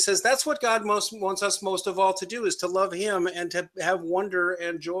other things, says that's what God wants us most of all to do, is to love him and to have wonder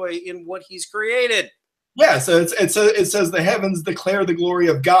and joy in what he's created. Yeah, so it says the heavens declare the glory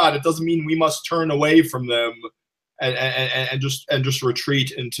of God. It doesn't mean we must turn away from them and just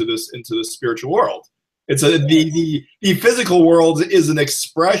retreat into this spiritual world. It's the physical world is an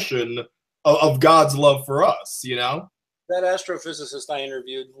expression of God's love for us, you know? That astrophysicist I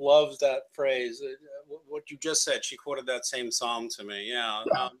interviewed loves that phrase. What you just said, she quoted that same psalm to me. Yeah.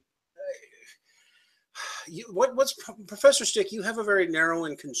 Professor Stick? You have a very narrow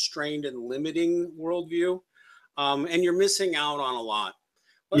and constrained and limiting worldview, and you're missing out on a lot.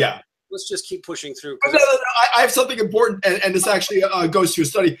 Let's just keep pushing through. No, I have something important, and this actually goes to a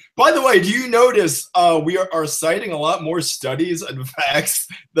study. By the way, do you notice we are citing a lot more studies and facts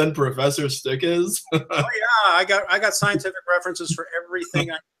than Professor Stick is? Oh yeah, I got scientific references for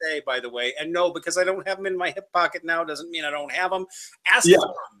everything I say, by the way. And no, because I don't have them in my hip pocket now doesn't mean I don't have them. Ask for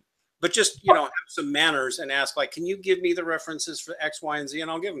them, but just have some manners and ask, like, can you give me the references for X, Y, and Z, and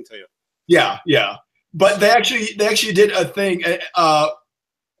I'll give them to you. Yeah. But they actually did a thing.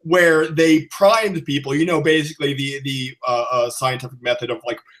 Where they primed people, basically the scientific method of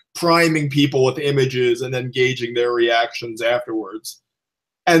like priming people with images and then gauging their reactions afterwards.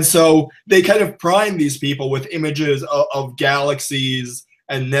 And so they kind of primed these people with images of galaxies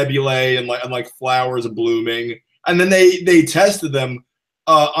and nebulae and like flowers blooming, and then they tested them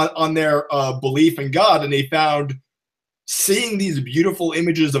on their belief in God, and they found seeing these beautiful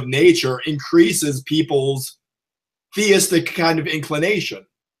images of nature increases people's theistic kind of inclination.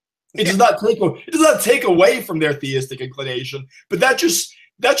 It does not take away from their theistic inclination, but that just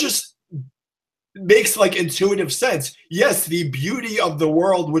makes like intuitive sense. Yes, the beauty of the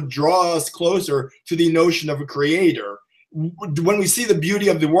world would draw us closer to the notion of a creator. When we see the beauty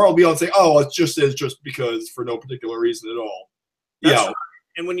of the world, we don't say, "Oh, it's just because," for no particular reason at all. Right.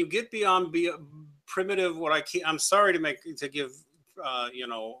 And when you get beyond primitive, I'm sorry to give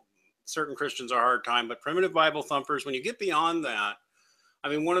certain Christians a hard time, but primitive Bible thumpers, when you get beyond that. I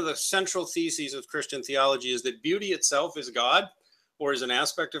mean, one of the central theses of Christian theology is that beauty itself is God, or is an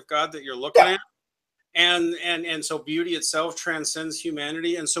aspect of God that you're looking at. And so beauty itself transcends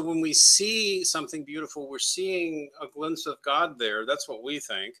humanity. And so when we see something beautiful, we're seeing a glimpse of God there. That's what we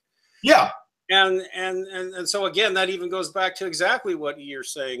think. Yeah. And so again, that even goes back to exactly what you're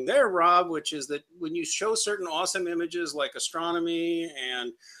saying there, Rob, which is that when you show certain awesome images like astronomy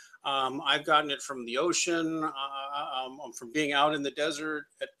and I've gotten it from the ocean, from being out in the desert.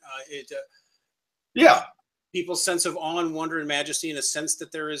 People's sense of awe and wonder and majesty, and a sense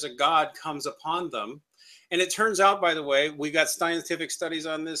that there is a God, comes upon them. And it turns out, by the way, we got scientific studies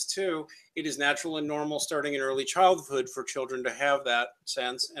on this too. It is natural and normal starting in early childhood for children to have that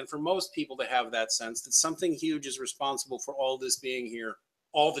sense, and for most people to have that sense that something huge is responsible for all this being here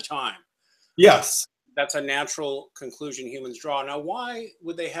all the time. Yes. That's a natural conclusion humans draw. Now, why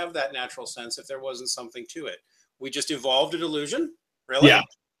would they have that natural sense if there wasn't something to it? We just evolved a delusion? Really? Yeah.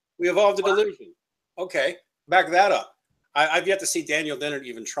 We evolved a delusion. Okay, back that up. I've yet to see Daniel Dennett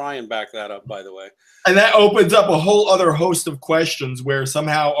even try and back that up, by the way. And that opens up a whole other host of questions where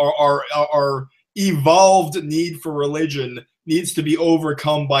somehow our evolved need for religion needs to be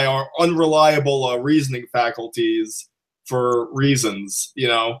overcome by our unreliable reasoning faculties for reasons, you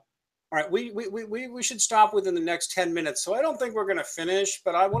know? All right, we should stop within the next 10 minutes. So I don't think we're going to finish,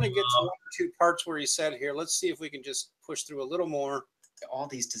 but I want to get to 1 or 2 parts where he said here. Let's see if we can just push through a little more. All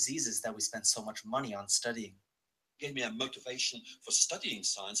these diseases that we spend so much money on studying. Gave me a motivation for studying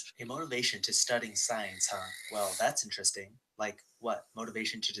science. A motivation to studying science, huh? Well, that's interesting. Like what?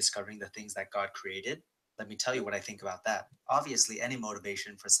 Motivation to discovering the things that God created? Let me tell you what I think about that. Obviously, any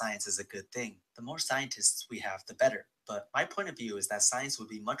motivation for science is a good thing. The more scientists we have, the better. But my point of view is that science would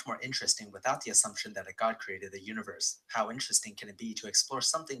be much more interesting without the assumption that a God created the universe. How interesting can it be to explore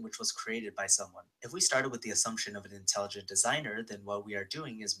something which was created by someone? If we started with the assumption of an intelligent designer, then what we are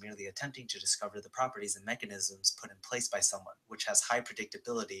doing is merely attempting to discover the properties and mechanisms put in place by someone, which has high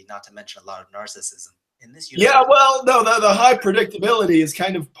predictability, not to mention a lot of narcissism. In this universe, yeah, well, no, the high predictability is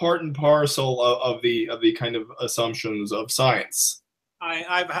kind of part and parcel of the kind of assumptions of science.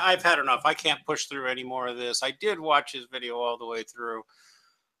 I've had enough. I can't push through any more of this. I did watch his video all the way through.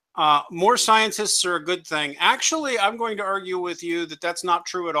 More scientists are a good thing. Actually, I'm going to argue with you that that's not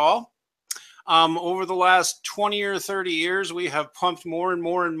true at all. Over the last 20 or 30 years, we have pumped more and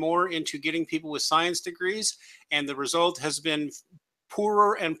more and more into getting people with science degrees, and the result has been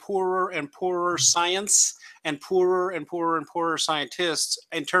poorer and poorer and poorer science and poorer and poorer and poorer scientists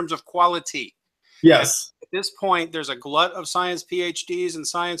in terms of quality. Yes. At this point, there's a glut of science PhDs and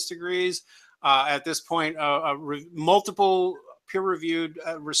science degrees. At this point, multiple peer-reviewed,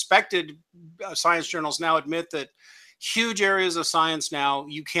 respected science journals now admit that huge areas of science now,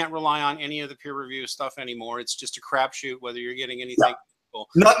 you can't rely on any of the peer review stuff anymore. It's just a crapshoot whether you're getting anything.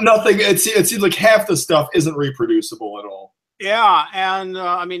 Yeah. Nothing. It seems like half the stuff isn't reproducible at all. Yeah, and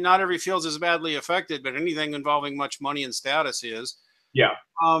I mean, not every field is badly affected, but anything involving much money and status is. Yeah.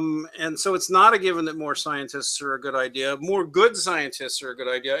 And so it's not a given that more scientists are a good idea. More good scientists are a good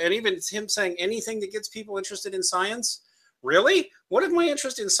idea. And even him saying anything that gets people interested in science. Really? What if my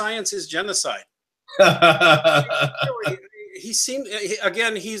interest in science is genocide? He seemed,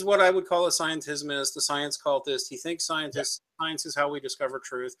 again, he's what I would call a scientismist, a science cultist. He thinks science is how we discover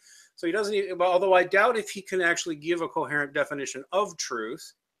truth. So he doesn't even, although I doubt if he can actually give a coherent definition of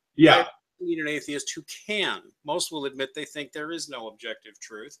truth. Yeah. You need an atheist who can. Most will admit they think there is no objective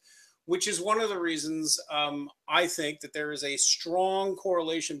truth, which is one of the reasons I think that there is a strong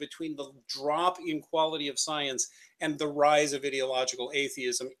correlation between the drop in quality of science and the rise of ideological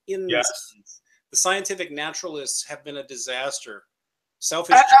atheism in the science. The scientific naturalists have been a disaster.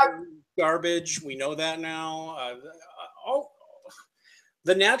 Selfish garbage. We know that now.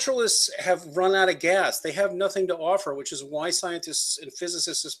 The naturalists have run out of gas. They have nothing to offer, which is why scientists and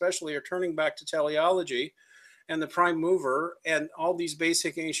physicists especially are turning back to teleology and the prime mover and all these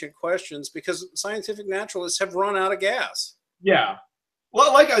basic ancient questions, because scientific naturalists have run out of gas. Yeah.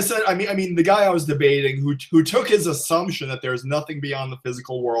 Well, like I said, I mean, the guy I was debating who took his assumption that there's nothing beyond the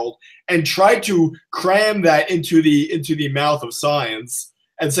physical world and tried to cram that into the mouth of science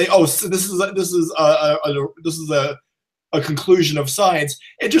and say, oh, so this is a conclusion of science.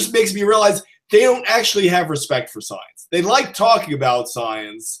 It just makes me realize they don't actually have respect for science. They like talking about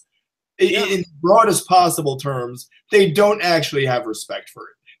science in broadest possible terms. They don't actually have respect for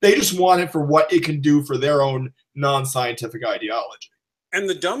it. They just want it for what it can do for their own non-scientific ideology. And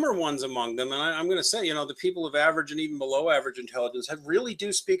the dumber ones among them, and I'm going to say, you know, the people of average and even below average intelligence really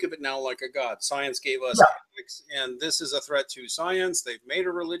do speak of it now like a god. Science gave us ethics, and this is a threat to science. They've made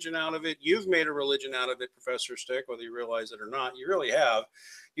a religion out of it. You've made a religion out of it, Professor Stick, whether you realize it or not. You really have.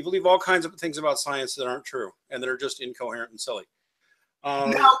 You believe all kinds of things about science that aren't true and that are just incoherent and silly.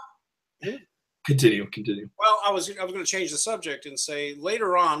 Continue. Well, I was going to change the subject and say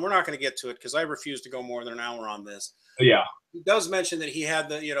later on, we're not going to get to it because I refuse to go more than an hour on this. Yeah. He does mention that he had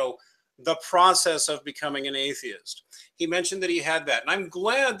the process of becoming an atheist. He mentioned that he had that. And I'm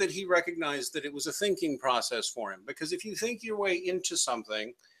glad that he recognized that it was a thinking process for him, because if you think your way into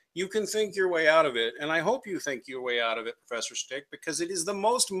something, you can think your way out of it. And I hope you think your way out of it, Professor Stick, because it is the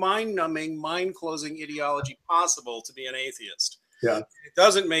most mind-numbing, mind-closing ideology possible to be an atheist. Yeah. It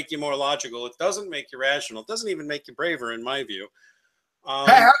doesn't make you more logical. It doesn't make you rational. It doesn't even make you braver, in my view.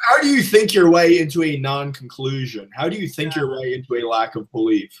 How do you think your way into a non-conclusion? How do you think your way into a lack of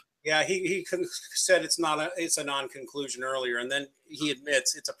belief? Yeah, he said it's a non-conclusion earlier, and then he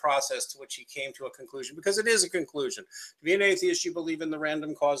admits it's a process to which he came to a conclusion, because it is a conclusion. To be an atheist, you believe in the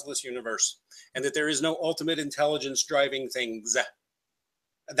random causeless universe and that there is no ultimate intelligence driving things.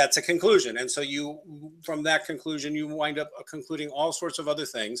 That's a conclusion. And so from that conclusion, you wind up concluding all sorts of other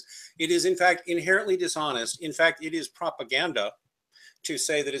things. It is, in fact, inherently dishonest. In fact, it is propaganda to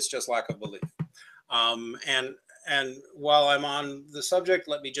say that it's just lack of belief. And while I'm on the subject,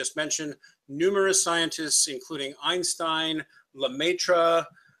 let me just mention numerous scientists, including Einstein, Lemaitre,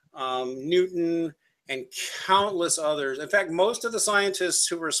 Newton, and countless others. In fact, most of the scientists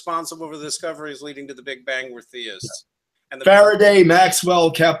who were responsible for the discoveries leading to the Big Bang were theists. And Faraday,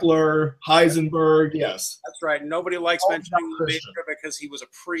 Maxwell, Kepler, Heisenberg, yes. That's right. Nobody likes mentioning Lemaitre because he was a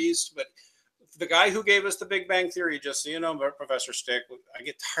priest, but the guy who gave us the Big Bang Theory, just so you know, Professor Stick, I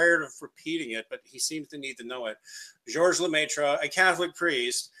get tired of repeating it, but he seems to need to know it. Georges Lemaitre, a Catholic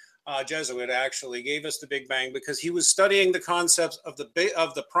priest, Jesuit, actually gave us the Big Bang because he was studying the concepts of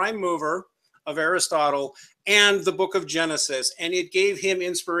the prime mover of Aristotle and the book of Genesis, and it gave him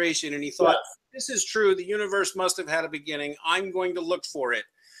inspiration, and he thought, this is true, the universe must have had a beginning, I'm going to look for it.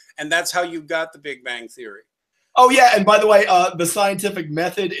 And that's how you got the Big Bang Theory. Oh yeah, and by the way, the scientific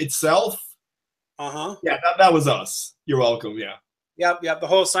method itself, yeah, that was us. You're welcome. Yeah. Yep. The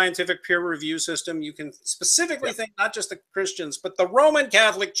whole scientific peer review system. You can specifically think not just the Christians, but the Roman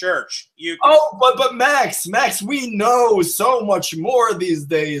Catholic Church. But Max, we know so much more these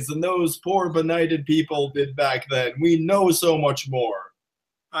days than those poor benighted people did back then. We know so much more.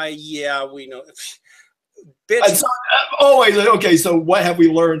 Yeah, we know. So, always okay. So what have we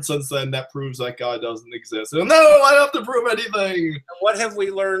learned since then that proves that God doesn't exist? No, I don't have to prove anything. What have we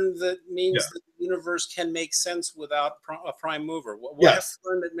learned that means that the universe can make sense without a prime mover? What have we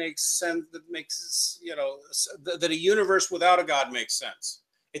learned that makes sense? That makes that a universe without a God makes sense?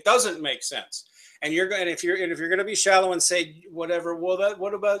 It doesn't make sense. And if you're going to be shallow and say whatever, well,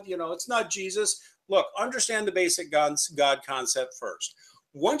 what about it's not Jesus? Look, understand the basic God concept first.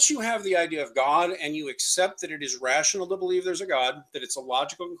 Once you have the idea of God and you accept that it is rational to believe there's a God, that it's a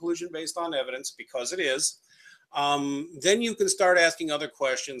logical conclusion based on evidence, because it is, then you can start asking other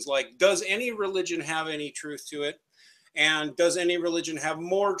questions like, does any religion have any truth to it? And does any religion have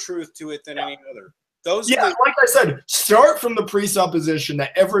more truth to it than any other? Like I said, start from the presupposition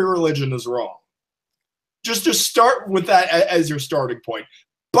that every religion is wrong. Just start with that as your starting point.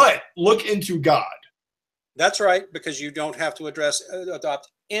 But look into God. That's right, because you don't have to adopt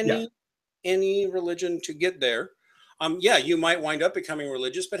any religion to get there. Yeah, you might wind up becoming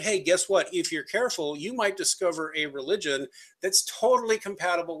religious, but hey, guess what? If you're careful, you might discover a religion that's totally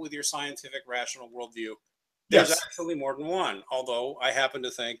compatible with your scientific, rational worldview. There's actually more than one, although I happen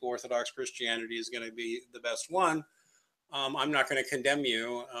to think Orthodox Christianity is going to be the best one. I'm not going to condemn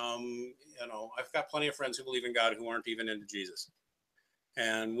you. I've got plenty of friends who believe in God who aren't even into Jesus,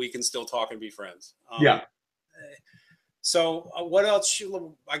 and we can still talk and be friends. So what else?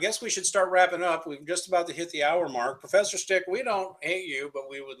 I guess we should start wrapping up. We're just about to hit the hour mark. Professor Stick, we don't hate you, but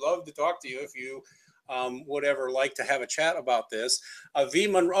we would love to talk to you if you would ever like to have a chat about this. V.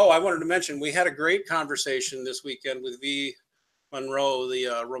 Monroe, I wanted to mention, we had a great conversation this weekend with V. Monroe, the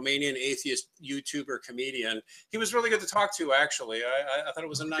Romanian atheist YouTuber comedian. He was really good to talk to, actually. I thought it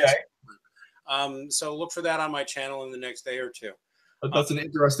was a nice one. So look for that on my channel in the next day or two. That's an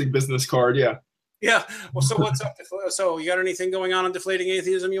interesting business card, Yeah. Well, so what's up? So you got anything going on Deflating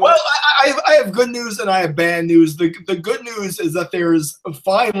Atheism? I have good news and I have bad news. The good news is that there's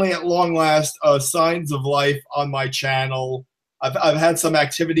finally, at long last, signs of life on my channel. I've had some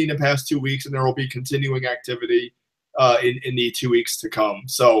activity in the past 2 weeks, and there will be continuing activity in the 2 weeks to come.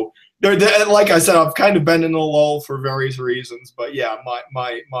 So, like I said, I've kind of been in a lull for various reasons, but yeah,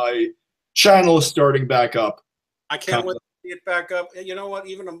 my channel is starting back up. I can't wait. Get back up. You know what?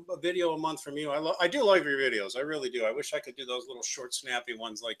 Even a video a month from you. I do love your videos. I really do. I wish I could do those little short, snappy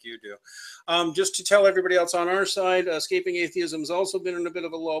ones like you do. Just to tell everybody else on our side, Escaping Atheism has also been in a bit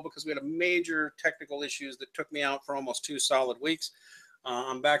of a lull because we had a major technical issues that took me out for almost 2 solid weeks.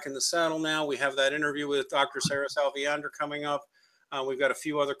 I'm back in the saddle now. We have that interview with Dr. Sarah Salviander coming up. We've got a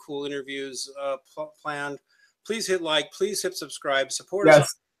few other cool interviews planned. Please hit like. Please hit subscribe. Support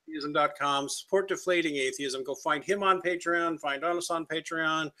us. Atheism.com. Support Deflating Atheism. Go find him on Patreon. Find us on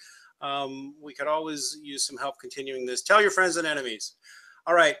Patreon. We could always use some help continuing this. Tell your friends and enemies.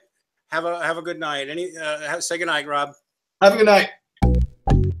 All right. Have a good night. Say good night, Rob. Have a good night.